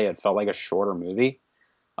almost say it felt like a shorter movie.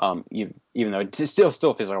 Even though it still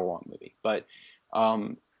feels like a long movie, but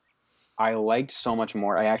I liked so much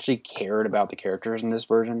more. I actually cared about the characters in this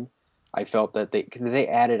version. I felt that they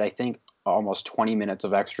added, I think, almost 20 minutes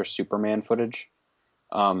of extra Superman footage.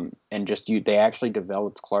 And they actually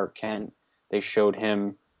developed Clark Kent. They showed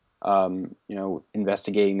him,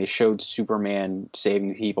 investigating. They showed Superman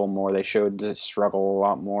saving people more. They showed the struggle a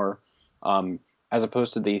lot more, as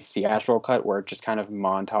opposed to the theatrical cut where it just kind of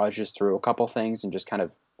montages through a couple things and just kind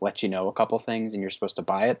of lets you know a couple things and you're supposed to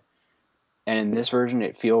buy it. And in this version,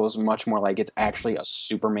 it feels much more like it's actually a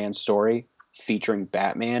Superman story featuring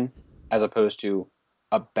Batman, as opposed to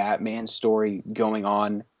a Batman story going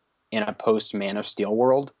on in a post-Man of Steel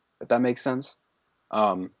world, if that makes sense.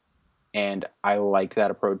 And I like that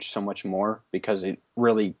approach so much more because it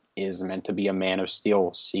really is meant to be a Man of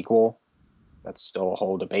Steel sequel. That's still a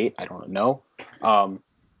whole debate. I don't know.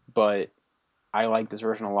 But I like this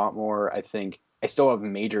version a lot more. I think I still have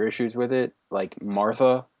major issues with it. Like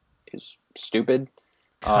Martha is stupid.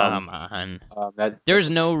 Come on. There's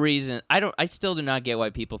no reason. I still do not get why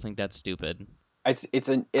people think that's stupid. I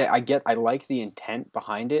like the intent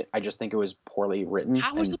behind it. I just think it was poorly written.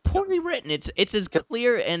 How is it poorly written? It's as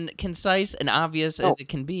clear and concise and obvious as it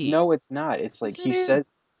can be. No, it's not. It's like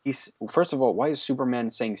Yes, it is. First of all, why is Superman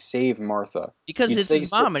saying save Martha? Because You'd it's say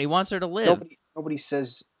his mom and he wants her to live. Nobody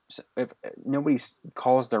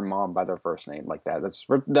calls their mom by their first name like that.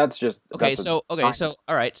 Okay, so all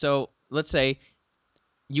right, so let's say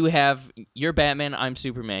you're Batman, I'm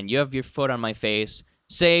Superman. You have your foot on my face.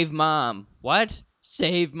 Save mom. What?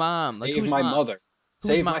 Save mom. Like, Save who's my mom? mother.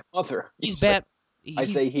 Who's Save mom? my mother. He's Bat. I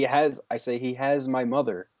say he has my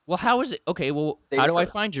mother. Well, how is it? Okay, well, Save how do I her.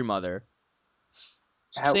 find your mother?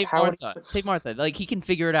 How- Martha. Save Martha. Like he can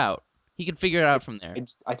figure it out. He can figure it out from there.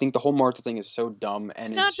 I think the whole Martha thing is so dumb, and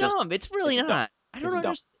It's not just dumb. It's really it's not. dumb. I don't It's dumb.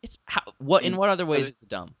 understand. It's in what other ways is it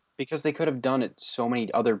dumb? because they could have done it so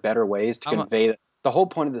many other better ways to I'm a- convey that. The whole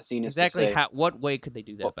point of the scene is Exactly. to say, What way could they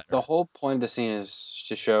do that better? the whole point of the scene is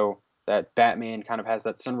to show that Batman kind of has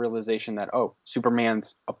that sudden realization that, oh,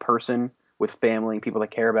 Superman's a person with family and people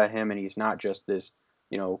that care about him, and he's not just this,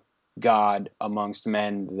 god amongst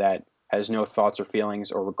men that has no thoughts or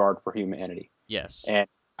feelings or regard for humanity. Yes. And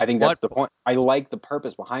I think that's the point. I like the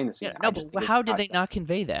purpose behind the scene. Yeah, no, but how did they not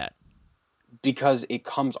convey that? Because it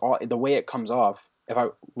comes off the way it comes off.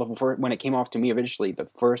 When it came off to me eventually, the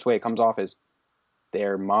first way it comes off is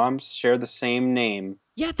their moms share the same name.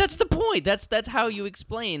 Yeah, that's the point. That's how you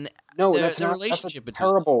explain. No, the that's not. Relationship That's a between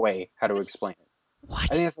terrible way how to explain it. What? I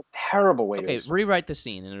think that's a terrible way to Okay, explain. rewrite the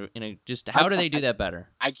scene just how do they do that better?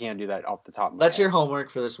 I can't do that off the top of my That's head. your homework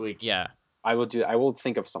for this week. Yeah. I will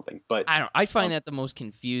think of something, but I find that the most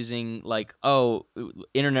confusing, like,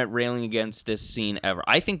 internet railing against this scene ever.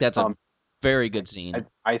 I think that's a very good scene.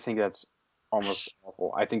 I think that's almost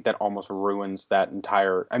awful. I think that almost ruins that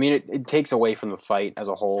entire. I mean, it takes away from the fight as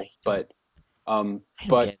a whole, but I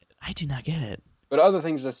do not get it. But other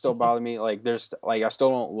things that still bother me, like I still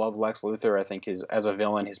don't love Lex Luthor. I think as a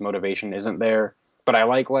villain, his motivation isn't there. But I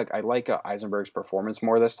like Eisenberg's performance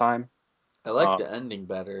more this time. I like the ending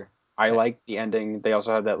better. I like the ending. They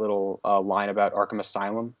also had that little line about Arkham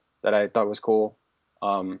Asylum that I thought was cool.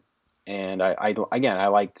 And I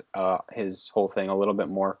liked his whole thing a little bit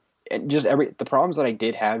more. And just the problems that I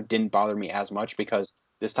did have didn't bother me as much because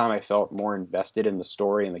this time I felt more invested in the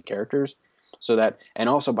story and the characters. And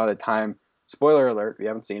also by the time, spoiler alert, if you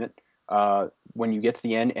haven't seen it, when you get to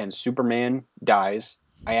the end and Superman dies,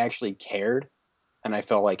 I actually cared. And I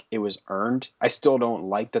felt like it was earned. I still don't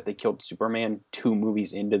like that they killed Superman 2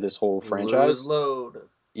 movies into this whole franchise. Load.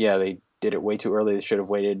 Yeah, they did it way too early. They should have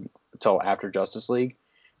waited until after Justice League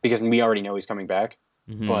because we already know he's coming back.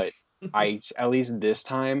 Mm-hmm. But at least this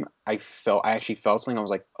time, I actually felt something. I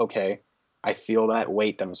was like, okay, I feel that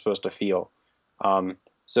weight that I'm supposed to feel.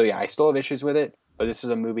 So yeah, I still have issues with it, but this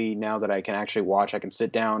is a movie now that I can actually watch. I can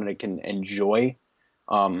sit down and I can enjoy.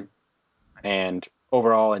 And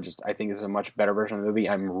overall, I think this is a much better version of the movie.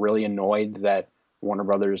 I'm really annoyed that Warner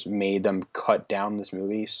Brothers made them cut down this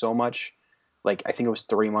movie so much. Like, I think it was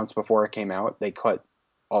 3 months before it came out. They cut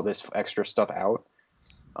all this extra stuff out.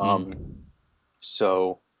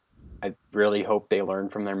 So I really hope they learn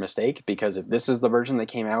from their mistake, because if this is the version that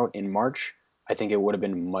came out in March, I think it would have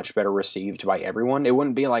been much better received by everyone. It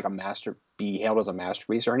wouldn't be like be hailed as a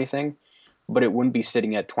masterpiece or anything, but it wouldn't be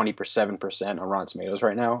sitting at 27% on Rotten Tomatoes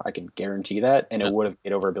right now. I can guarantee that, and it would have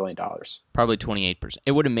made over $1 billion. Probably 28%.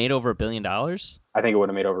 It would have made over $1 billion? I think it would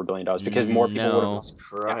have made over $1 billion because more people would have.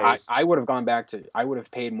 Christ. I would have gone back I would have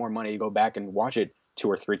paid more money to go back and watch it 2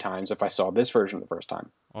 or 3 times if I saw this version the first time.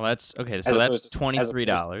 Well, that's okay. So that's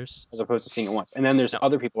 $23 as opposed to seeing it once. And then there's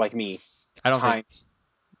other people like me. I don't times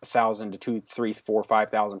 1,000 to 2, 3, 4,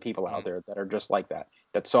 5,000 people out there that are just like that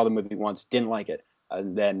saw the movie once, didn't like it,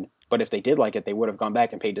 and then. But if they did like it, they would have gone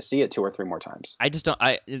back and paid to see it 2 or 3 more times. I just don't.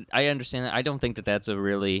 I understand that. I don't think that's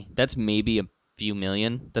that's maybe a few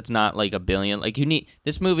million. That's not like $1 billion. Like, you need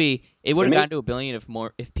this movie. It would have gotten to $1 billion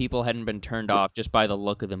if people hadn't been turned off just by the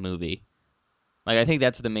look of the movie. Like, I think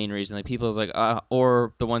that's the main reason. Like, people's like,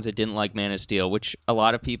 or the ones that didn't like Man of Steel, which a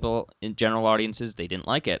lot of people in general audiences, they didn't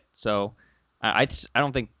like it. So I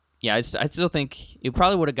don't think. Yeah, I still think it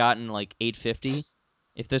probably would have gotten like 850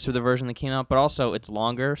 if this were the version that came out. But also, it's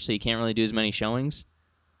longer, so you can't really do as many showings.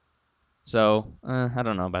 So I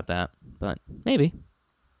don't know about that, but maybe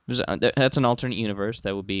that's an alternate universe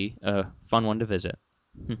that would be a fun one to visit.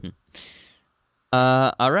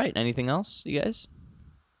 All right. Anything else, you guys?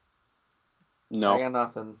 No. I got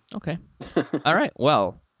nothing. Okay. All right.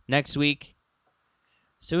 Well, next week,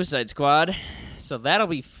 Suicide Squad. So that'll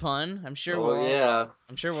be fun. I'm sure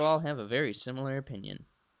we'll all have a very similar opinion.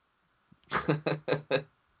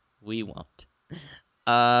 We won't.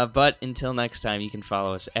 But until next time, you can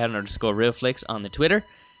follow us at _RealFlix on the Twitter.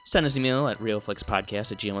 Send us an email at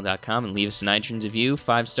realflixpodcast@gmail.com and leave us an iTunes review,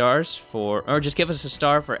 5 stars or just give us a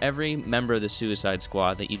star for every member of the Suicide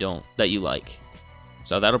Squad that you like.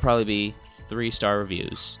 So that'll probably be 3-star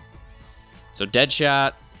reviews. So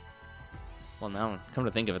Deadshot. Well, now come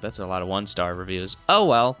to think of it, that's a lot of 1-star reviews. Oh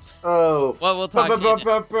well. Oh. Well, we'll talk to you.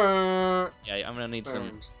 Yeah, I'm gonna need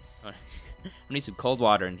some. I need some cold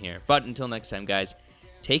water in here. But until next time, guys,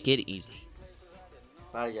 take it easy.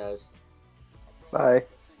 Bye, guys. Bye.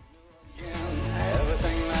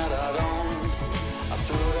 Everything that I'd owned, I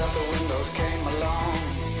threw it out the windows, came along.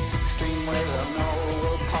 Extreme waves I know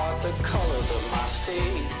will part the colors of my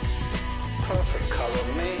sea. Perfect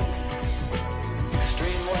color me.